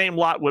into the same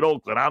lot with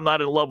Oakland. I'm not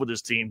in love with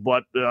this team,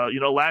 but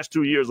last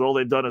 2 years all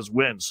they've done is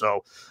win.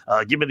 So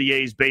give me the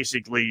A's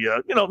basically.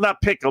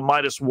 Not pick a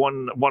minus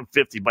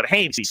 150, but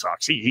Haynes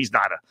sucks. He's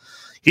not a.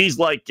 He's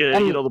like,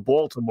 the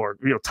Baltimore,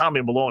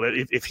 Tommy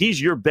Milone. If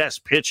he's your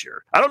best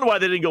pitcher, I don't know why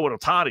they didn't go with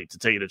Ohtani, to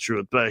tell you the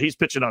truth, but he's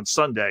pitching on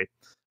Sunday.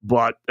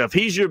 But if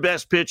he's your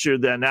best pitcher,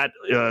 then that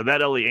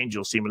LA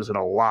Angels team is in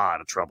a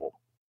lot of trouble.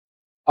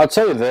 I'll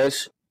tell you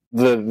this.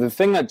 The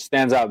thing that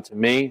stands out to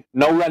me,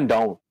 no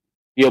Rendon.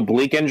 The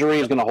oblique injury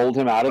is going to hold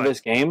him out of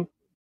this game.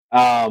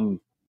 And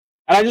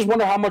I just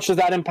wonder how much does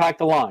that impact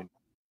the line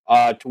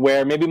to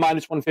where maybe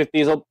minus 150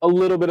 is a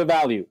little bit of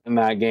value in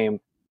that game.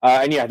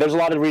 And yeah, there's a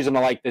lot of reason to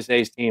like this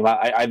A's team.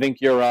 I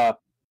think you're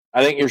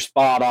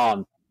spot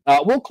on.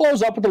 We'll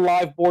close up with the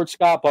live board,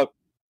 Scott, but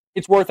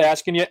it's worth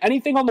asking you.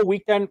 Anything on the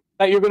weekend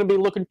that you're going to be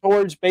looking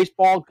towards?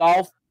 Baseball,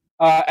 golf,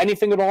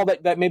 anything at all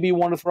that maybe you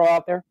want to throw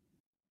out there?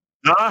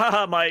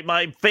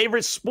 My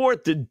favorite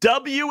sport, the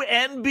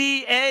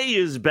WNBA,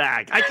 is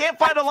back. I can't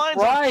find the lines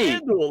on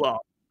FanDuel, though.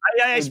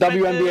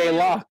 WNBA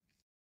lock.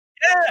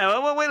 Yeah,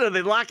 well, wait, are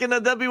they locking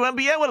the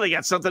WNBA? What, they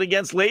got something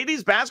against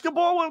ladies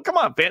basketball? Well, come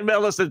on, fan.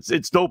 Unless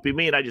it's dopey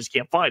me and I just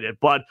can't find it.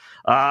 But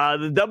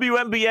the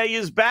WNBA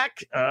is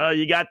back.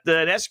 You got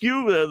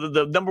Nescu,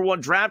 the number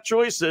one draft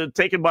choice,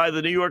 taken by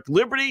the New York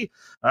Liberty.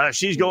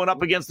 She's going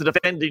up against the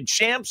defending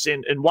champs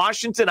in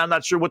Washington. I'm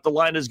not sure what the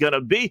line is going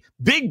to be.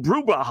 Big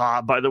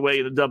brouhaha, by the way,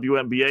 in the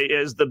WNBA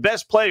is the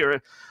best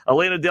player,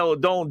 Elena Delle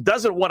Donne,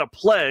 doesn't want to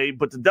play,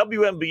 but the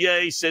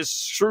WNBA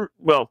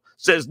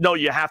says no,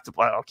 you have to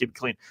play. I'll keep it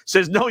clean.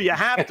 Says no, you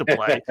have to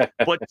play,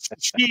 but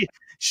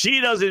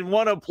she doesn't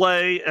want to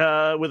play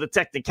with a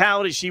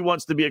technicality. She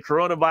wants to be a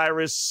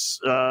coronavirus.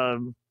 I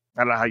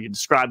don't know how you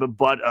describe it,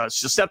 but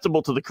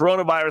susceptible to the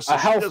coronavirus. So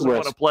she doesn't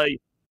want to play.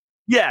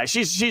 Yeah,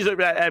 she's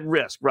at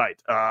risk, right?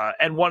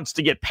 And wants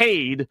to get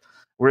paid.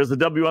 Whereas the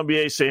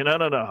WNBA is saying, no,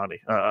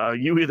 honey,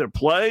 you either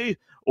play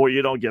or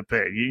you don't get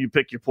paid. You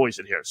pick your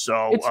poison here.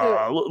 So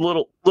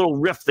little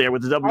rift there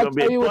with the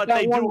WNBA, but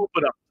they do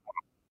open up.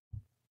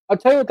 I'll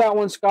tell you what that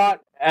one,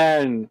 Scott,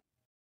 and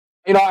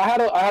I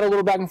had a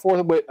little back and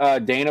forth with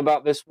Dane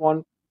about this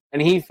one,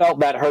 and he felt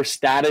that her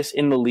status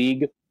in the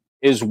league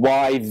is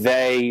why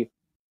they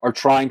are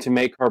trying to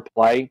make her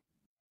play.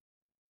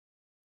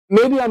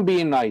 Maybe I'm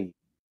being naive.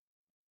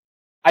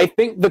 I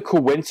think the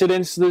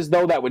coincidences,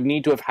 though, that would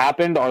need to have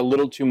happened are a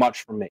little too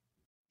much for me.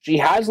 She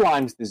has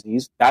Lyme's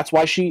disease. That's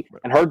why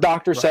and her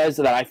doctor says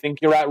that I think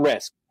you're at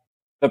risk.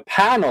 The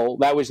panel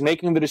that was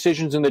making the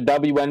decisions in the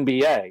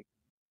WNBA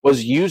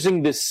was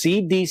using the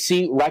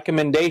CDC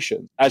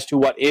recommendations as to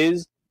what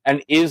is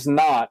and is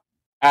not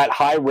at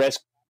high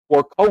risk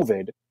for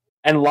COVID,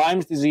 and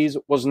Lyme's disease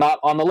was not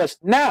on the list.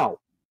 Now,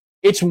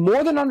 it's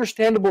more than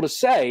understandable to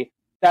say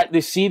that the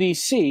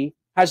CDC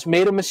has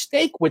made a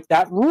mistake with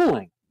that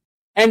ruling.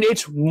 And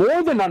it's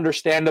more than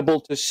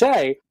understandable to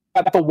say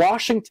that the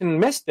Washington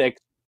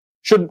Mystics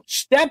should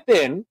step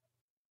in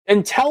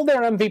and tell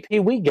their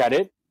MVP we get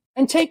it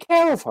and take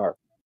care of her.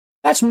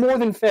 That's more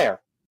than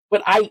fair.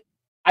 But I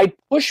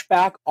push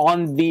back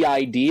on the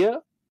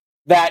idea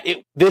that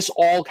this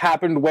all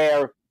happened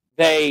where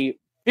they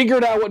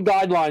figured out what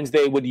guidelines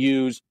they would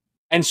use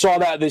and saw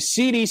that the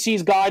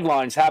CDC's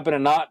guidelines happen to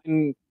not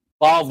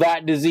involve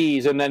that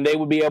disease, and then they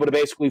would be able to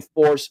basically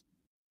force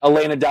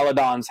Elena Delle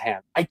Donne's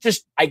hand. I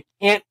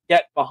can't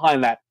get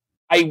behind that.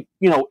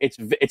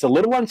 It's a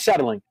little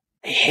unsettling.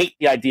 I hate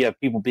the idea of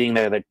people being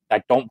there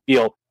that don't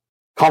feel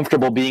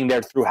comfortable being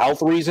there through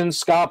health reasons,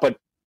 Scott, but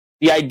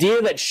the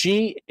idea that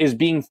she is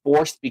being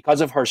forced because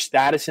of her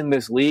status in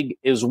this league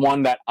is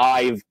one that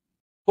I've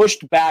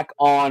pushed back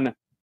on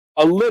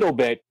a little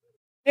bit.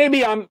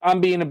 Maybe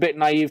I'm being a bit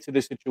naive to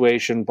the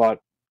situation, but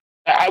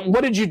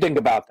what did you think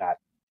about that?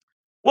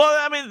 Well,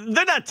 I mean,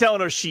 they're not telling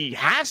her she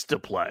has to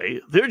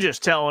play. They're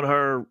just telling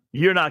her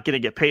you're not going to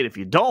get paid if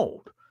you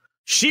don't.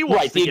 She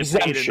wants to get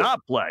paid and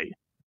not play.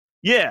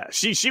 Yeah,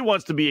 she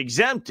wants to be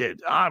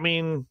exempted. I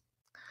mean,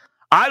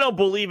 I don't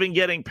believe in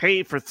getting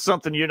paid for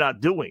something you're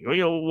not doing.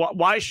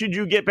 Why should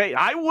you get paid?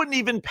 I wouldn't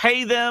even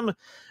pay them.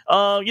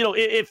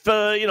 If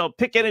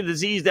pick any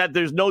disease that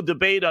there's no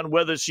debate on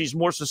whether she's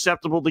more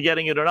susceptible to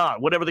getting it or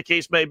not, whatever the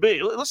case may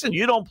be. Listen,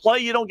 you don't play,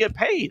 you don't get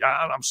paid.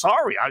 I'm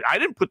sorry. I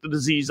didn't put the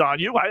disease on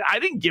you. I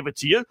didn't give it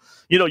to you.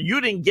 You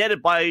didn't get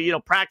it by,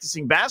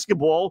 practicing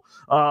basketball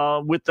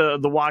with the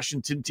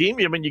Washington team.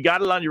 I mean, you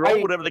got it on your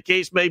own, whatever the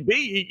case may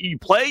be. You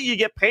play, you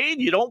get paid.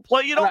 You don't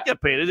play, you don't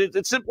get paid.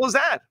 It's simple as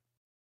that.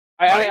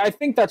 I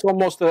think that's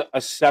almost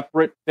a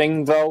separate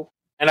thing, though.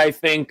 And I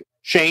think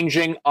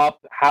changing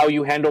up how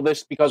you handle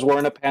this because we're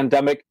in a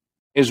pandemic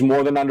is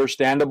more than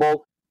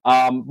understandable.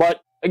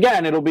 But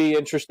again, it'll be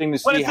interesting to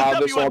see how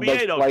this all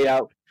does play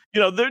out.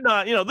 they're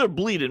not, they're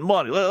bleeding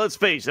money. Let's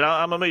face it.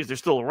 I'm amazed they're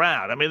still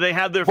around. I mean, they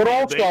have their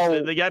fan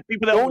base. They got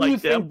people that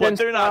like them, but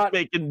they're not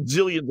making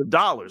zillions of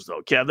dollars,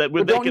 though, Kev, that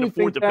they can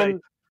afford to pay.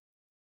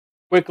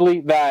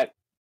 Quickly, that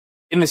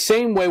in the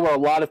same way where a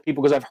lot of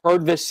people, because I've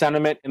heard this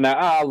sentiment in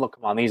that, look,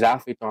 come on, these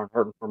athletes aren't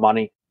hurting for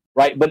money,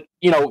 right? But,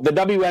 the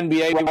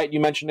WNBA, right, you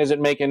mentioned, isn't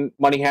making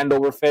money hand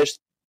over fist.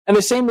 And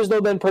the same has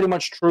though been pretty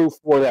much true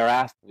for their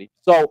athletes.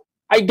 So,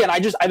 again, I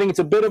think it's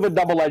a bit of a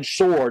double-edged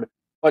sword.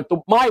 But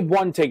my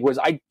one take was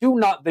I do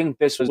not think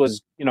this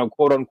was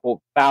quote-unquote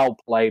foul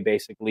play,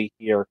 basically,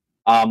 here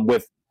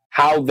with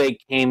how they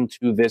came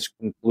to this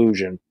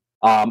conclusion.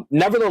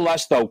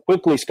 Nevertheless, though,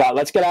 quickly, Scott,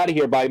 let's get out of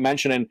here by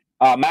mentioning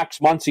Max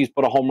Muncy's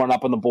put a home run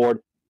up on the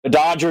board. The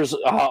Dodgers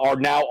are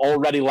now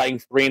already laying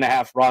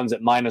 3.5 runs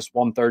at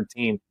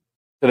 -113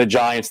 to the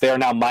Giants. They are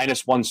now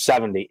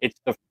 -170.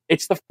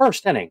 It's the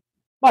first inning.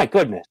 My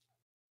goodness.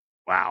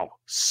 Wow,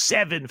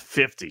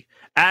 750.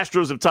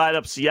 Astros have tied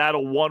up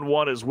Seattle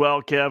 1-1 as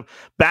well, Kev.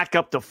 Back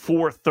up to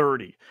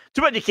 430.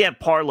 Too bad you can't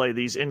parlay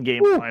these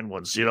in-game line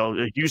ones.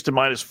 Houston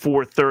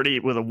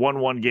 -430 with a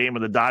 1-1 game,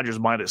 and the Dodgers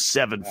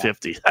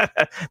 -750.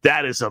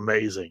 That is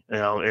amazing,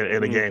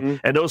 in a game.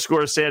 And those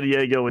scores, San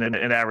Diego and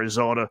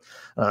Arizona.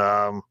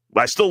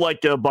 I still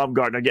like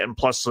Baumgartner getting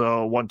plus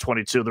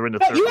 122. They're in the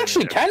third. You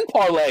actually can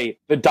parlay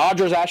the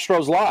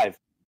Dodgers-Astros live,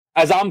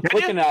 as I'm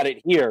looking at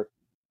it here.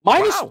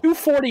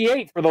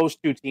 -248 for those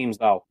two teams,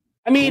 though.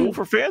 I mean, cool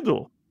for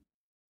FanDuel.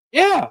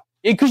 Yeah,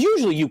 because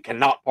usually you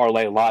cannot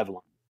parlay live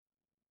line.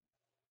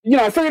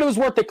 I figured it was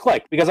worth the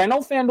click because I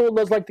know FanDuel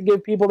does like to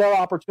give people their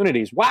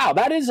opportunities. Wow,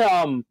 that is,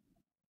 I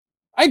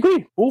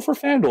agree. Cool for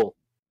FanDuel.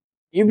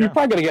 You're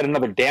probably going to get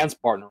another dance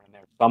partner in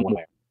there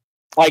somewhere.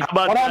 Like,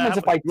 what happens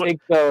if I take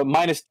the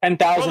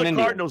 -10,000 in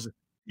Cardinals?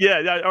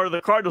 Yeah, or the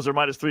Cardinals are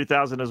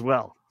 -3,000 as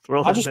well.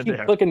 I'll just keep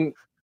clicking.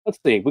 Let's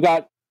see. We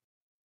got.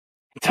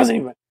 It doesn't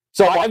even.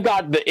 So I've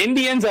got the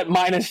Indians at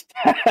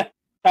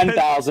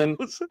 -10,000,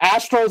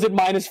 Astros at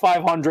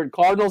 -500,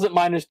 Cardinals at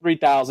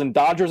 -3,000,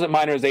 Dodgers at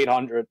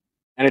 -800,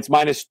 and it's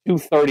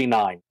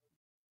 -239.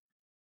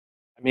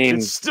 I mean,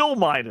 it's still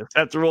minus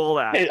after all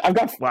that. I've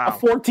got a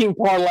 14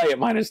 parlay at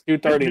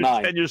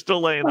 -239, and you're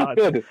still laying on.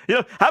 Good.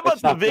 How about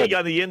the vig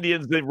on the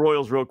Indians, the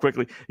Royals, real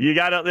quickly? You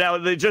got now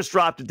they just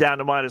dropped it down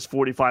to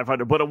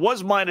 -4,500, but it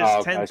was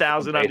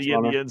 -10,000 on the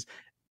Indians.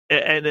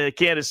 And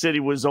Kansas City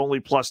was only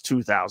plus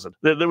 2,000.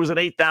 There was an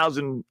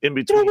 8,000 in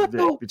between the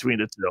two.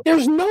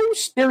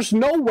 There's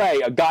no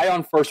way a guy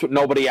on first with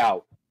nobody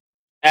out,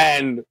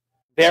 and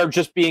there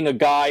just being a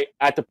guy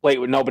at the plate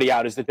with nobody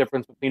out is the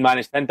difference between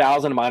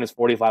 -10,000 and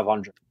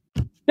 -4,500.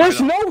 There's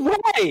no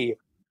way.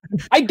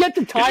 I get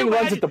the tying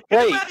runs at the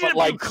plate,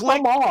 but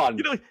come on.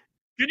 Can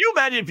you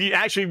imagine if you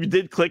actually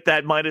did click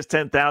that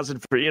 -10,000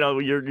 for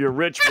you're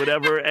rich,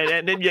 whatever,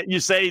 and then you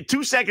say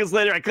 2 seconds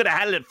later I could have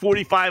had it at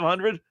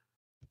 4,500.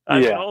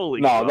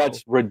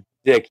 That's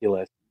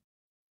ridiculous.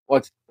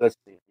 Let's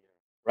see.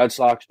 Red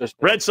Sox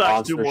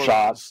do more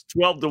shots.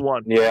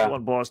 12-1. Yeah,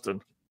 won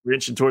Boston. We're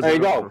inching towards there.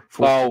 You go.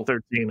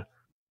 13.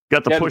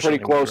 Got the push. Pretty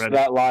close to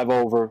that live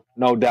over,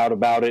 no doubt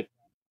about it.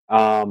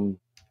 And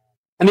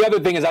the other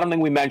thing is, I don't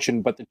think we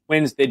mentioned, but the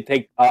Twins did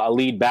take a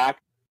lead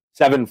back,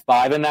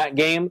 7-5 in that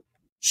game.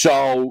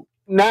 So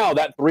now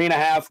that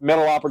 3.5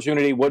 middle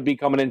opportunity would be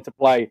coming into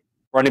play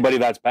for anybody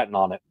that's betting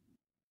on it.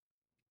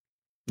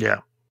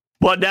 Yeah.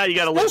 But now you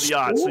got to live the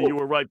odds, so you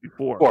were right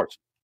before. Of course.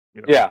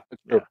 Yeah,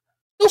 it's true.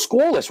 Still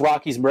scoreless,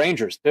 Rockies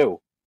Rangers,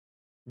 too.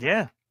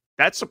 Yeah,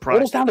 that's surprising.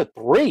 Total's down to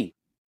 3.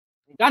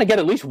 You got to get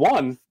at least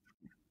one.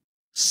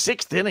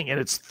 6th inning, and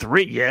it's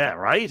 3. Yeah,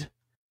 right?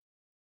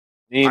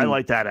 I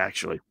like that,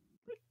 actually.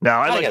 No,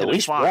 I like it at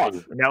least 5.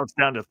 And now it's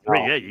down to 3.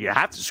 Oh. Yeah, you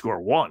have to score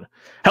 1.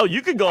 Hell,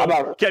 you could go,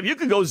 Kev, you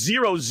could go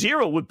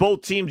 0-0 with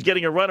both teams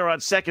getting a runner on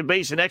second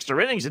base in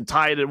extra innings and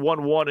tie it at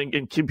 1-1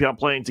 and keep on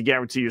playing to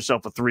guarantee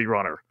yourself a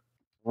 3-runner.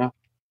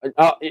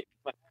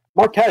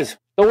 Marquez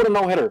still with a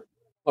no-hitter.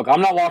 Look,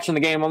 I'm not watching the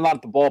game. I'm not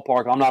at the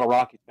ballpark. I'm not a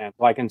Rockies fan,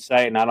 so I can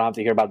say it, and I don't have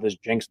to hear about this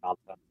jinx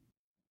nonsense.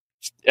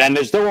 And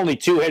there's still only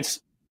 2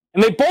 hits,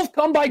 and they both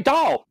come by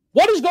Dahl.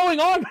 What is going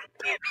on?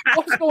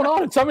 What's going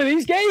on in some of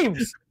these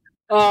games?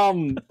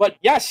 But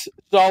yes,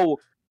 so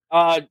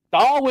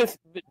Dahl with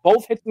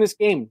both hits in this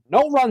game.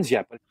 No runs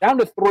yet, but it's down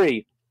to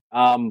 3.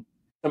 Some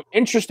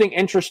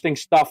interesting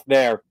stuff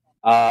there.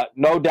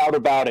 No doubt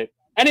about it.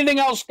 Anything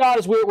else, Scott,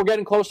 as we're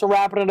getting close to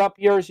wrapping it up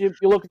here, as you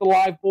look at the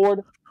live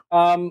board,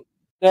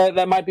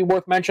 that might be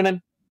worth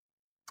mentioning?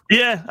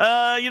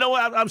 Yeah, you know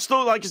what? I'm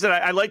still, like I said,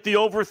 I like the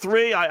over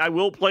 3. I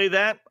will play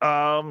that.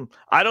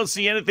 I don't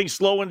see anything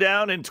slowing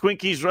down in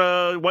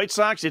Twinkies White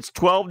Sox. It's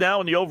 12 now,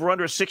 and the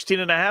over-under is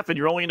 16.5, and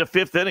you're only in the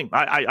 5th inning.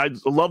 I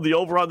love the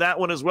over on that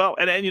one as well.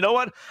 And you know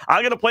what?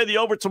 I'm going to play the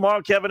over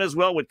tomorrow, Kevin, as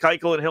well, with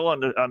Keuchel and Hill on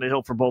the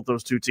hill for both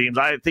those two teams.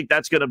 I think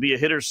that's going to be a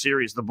hitter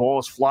series. The ball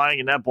is flying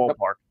in that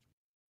ballpark.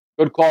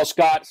 Good call,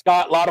 Scott.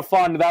 Scott, a lot of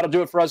fun. That'll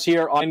do it for us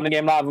here on The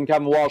Game Live. I'm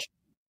Kevin Walsh.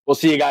 We'll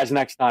see you guys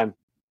next time.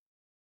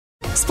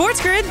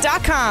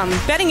 SportsGrid.com.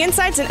 Betting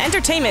insights and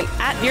entertainment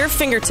at your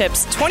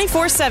fingertips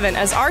 24/7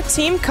 as our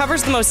team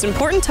covers the most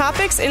important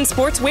topics in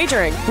sports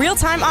wagering.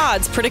 Real-time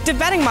odds, predictive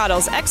betting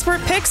models,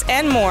 expert picks,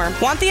 and more.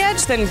 Want the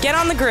edge? Then get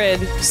on the grid.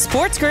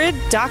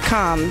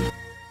 SportsGrid.com.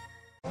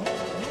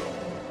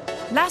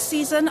 Last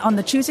season on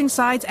the Choosing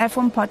Sides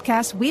F1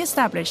 podcast, we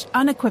established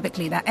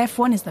unequivocally that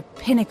F1 is the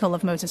pinnacle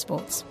of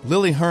motorsports.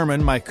 Lily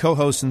Herman, my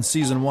co-host in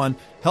Season 1,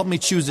 helped me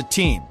choose a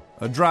team,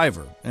 a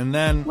driver, and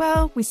then...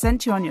 Well, we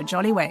sent you on your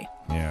jolly way.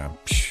 Yeah,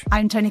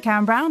 I'm Tony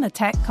Karen Brown, a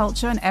tech,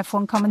 culture, and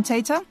F1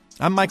 commentator.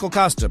 I'm Michael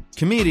Costa,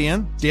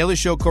 comedian, Daily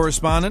Show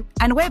correspondent.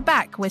 And we're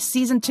back with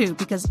Season 2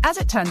 because, as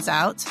it turns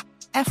out,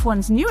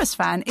 F1's newest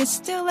fan is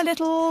still a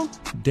little...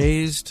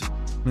 dazed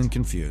and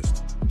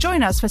confused.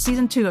 Join us for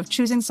Season 2 of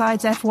Choosing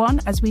Sides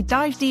F1 as we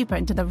dive deeper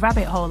into the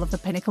rabbit hole of the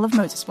pinnacle of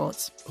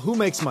motorsports. Who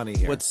makes money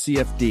here? What's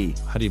CFD?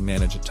 How do you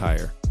manage a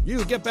tire?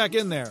 You, get back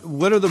in there.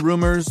 What are the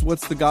rumors?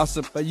 What's the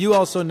gossip? But you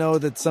also know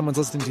that someone's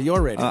listening to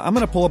your radio. I'm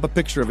going to pull up a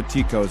picture of a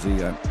tea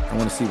cozy. I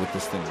want to see what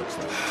this thing looks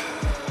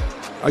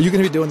like. Are you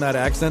going to be doing that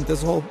accent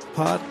this whole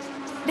pod?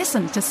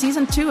 Listen to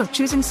Season 2 of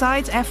Choosing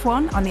Sides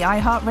F1 on the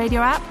iHeartRadio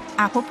app,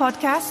 Apple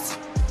Podcasts,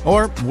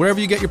 or wherever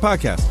you get your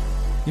podcast.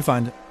 You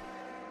find it.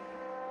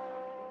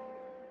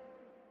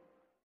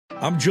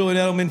 I'm Julian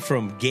Edelman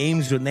from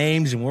Games with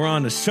Names, and we're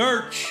on a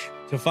search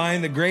to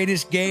find the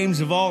greatest games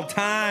of all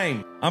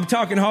time. I'm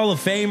talking Hall of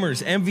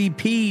Famers,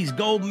 MVPs,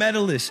 gold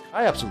medalists.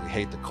 I absolutely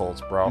hate the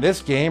Colts, bro.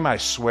 This game, I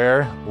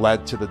swear,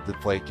 led to the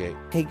Deflategate.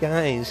 Hey,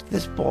 guys,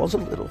 this ball's a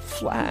little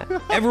flat.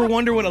 Ever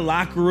wonder what a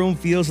locker room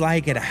feels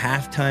like at a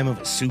halftime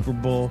of a Super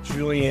Bowl?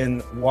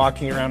 Julian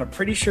walking around, I'm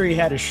pretty sure he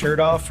had his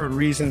shirt off for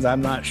reasons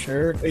I'm not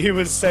sure. He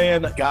was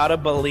saying, gotta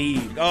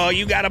believe. Oh,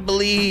 you gotta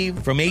believe.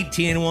 From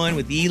 18-1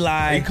 with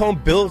Eli. Are you calling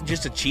Bill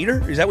just a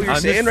cheater? Is that what you're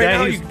saying right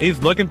now? He's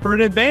looking for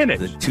an advantage.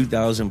 The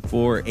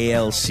 2004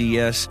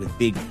 ALCS with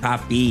Big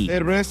Papi.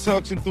 The Red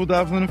Sox in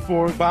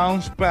 2004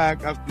 bounced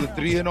back after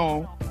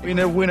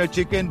 3-0. Winner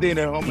chicken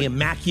dinner, homie. The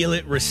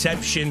immaculate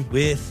reception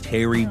with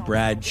Terry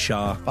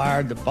Bradshaw.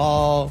 Fired the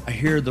ball. I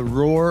hear the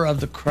roar of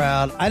the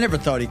crowd. I never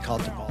thought he caught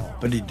the ball,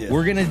 but he did.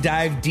 We're going to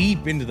dive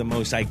deep into the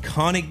most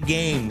iconic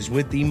games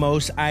with the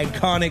most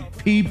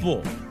iconic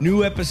people.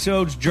 New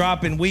episodes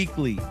dropping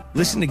weekly.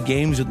 Listen to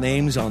Games with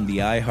Names on the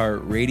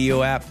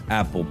iHeartRadio app,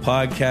 Apple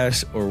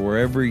Podcasts, or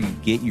wherever you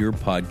get your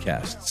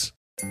podcasts.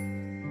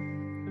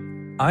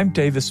 I'm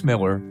Davis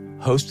Miller,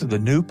 host of the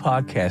new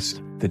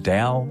podcast, The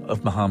Tao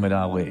of Muhammad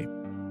Ali.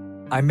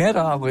 I met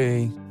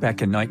Ali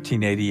back in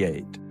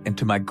 1988, and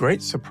to my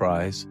great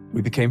surprise,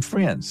 we became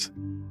friends.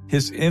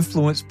 His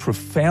influence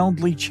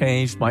profoundly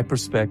changed my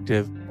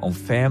perspective on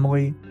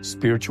family,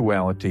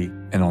 spirituality,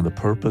 and on the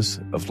purpose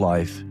of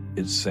life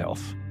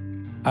itself.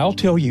 I'll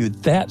tell you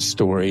that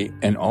story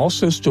and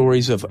also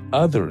stories of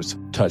others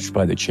touched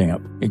by the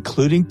champ,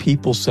 including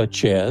people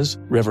such as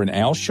Reverend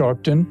Al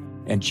Sharpton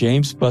and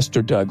James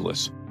Buster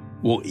Douglas.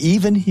 We'll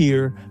even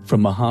hear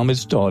from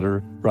Muhammad's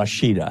daughter,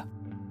 Rashida.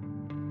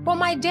 Well,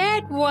 my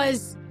dad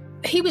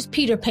he was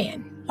Peter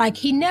Pan. Like,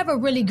 he never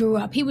really grew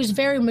up. He was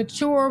very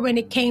mature when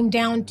it came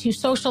down to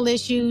social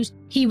issues.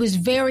 He was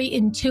very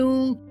in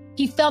tune.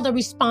 He felt a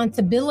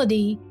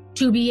responsibility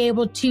to be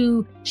able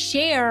to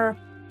share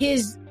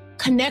his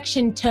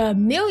connection to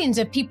millions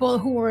of people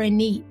who were in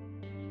need.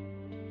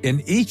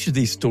 In each of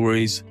these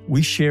stories,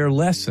 we share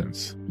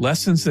lessons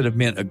that have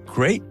meant a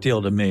great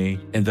deal to me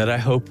and that I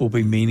hope will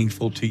be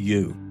meaningful to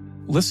you.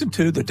 Listen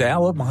to The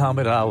Tao of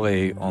Muhammad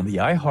Ali on the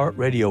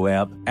iHeartRadio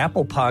app,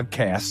 Apple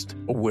Podcast,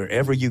 or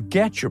wherever you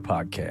get your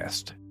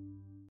podcast.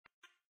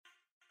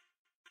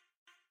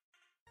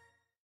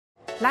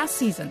 Last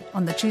season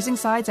on the Choosing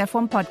Sides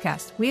F1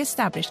 podcast, we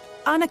established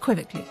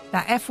unequivocally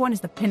that F1 is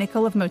the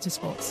pinnacle of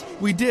motorsports.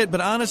 We did,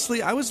 but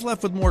honestly, I was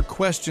left with more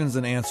questions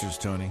than answers,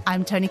 Tony.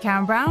 I'm Tony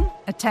Karen Brown,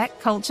 a tech,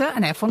 culture,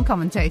 and F1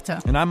 commentator.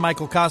 And I'm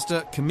Michael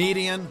Costa,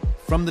 comedian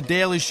from The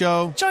Daily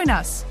Show. Join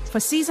us for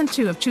Season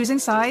 2 of Choosing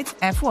Sides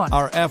F1.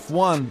 Our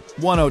F1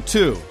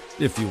 102,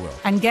 if you will.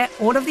 And get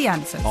all of the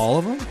answers. All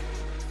of them?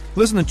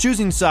 Listen to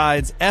Choosing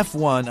Sides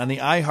F1 on the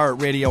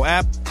iHeartRadio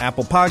app,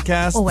 Apple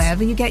Podcasts, or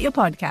wherever you get your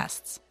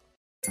podcasts.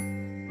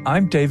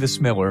 I'm Davis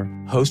Miller,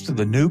 host of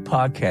the new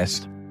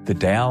podcast, The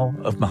Tao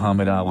of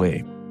Muhammad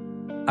Ali.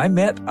 I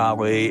met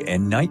Ali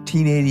in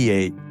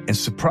 1988, and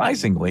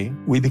surprisingly,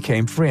 we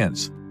became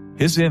friends.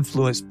 His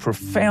influence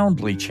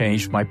profoundly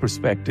changed my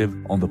perspective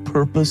on the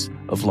purpose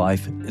of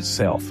life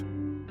itself.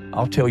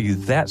 I'll tell you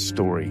that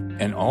story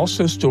and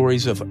also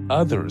stories of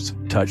others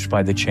touched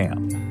by the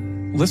champ.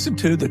 Listen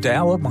to The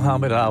Tao of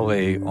Muhammad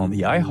Ali on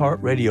the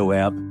iHeartRadio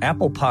app,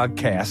 Apple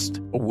Podcast,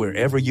 or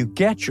wherever you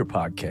get your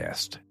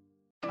podcast.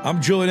 I'm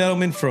Julian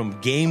Edelman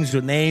from Games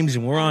with Names,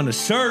 and we're on a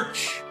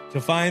search to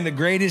find the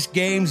greatest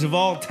games of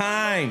all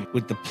time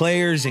with the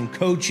players and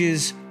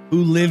coaches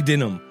who lived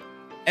in them.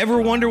 Ever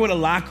wonder what a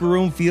locker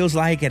room feels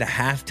like at a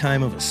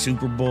halftime of a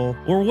Super Bowl?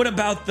 Or what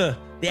about the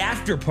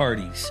after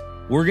parties?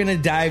 We're going to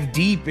dive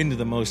deep into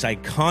the most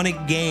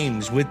iconic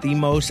games with the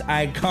most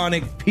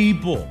iconic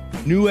people.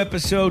 New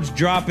episodes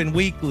dropping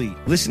weekly.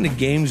 Listen to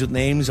Games with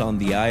Names on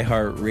the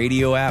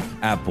iHeartRadio app,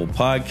 Apple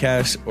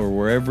Podcasts, or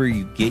wherever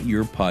you get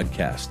your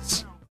podcasts.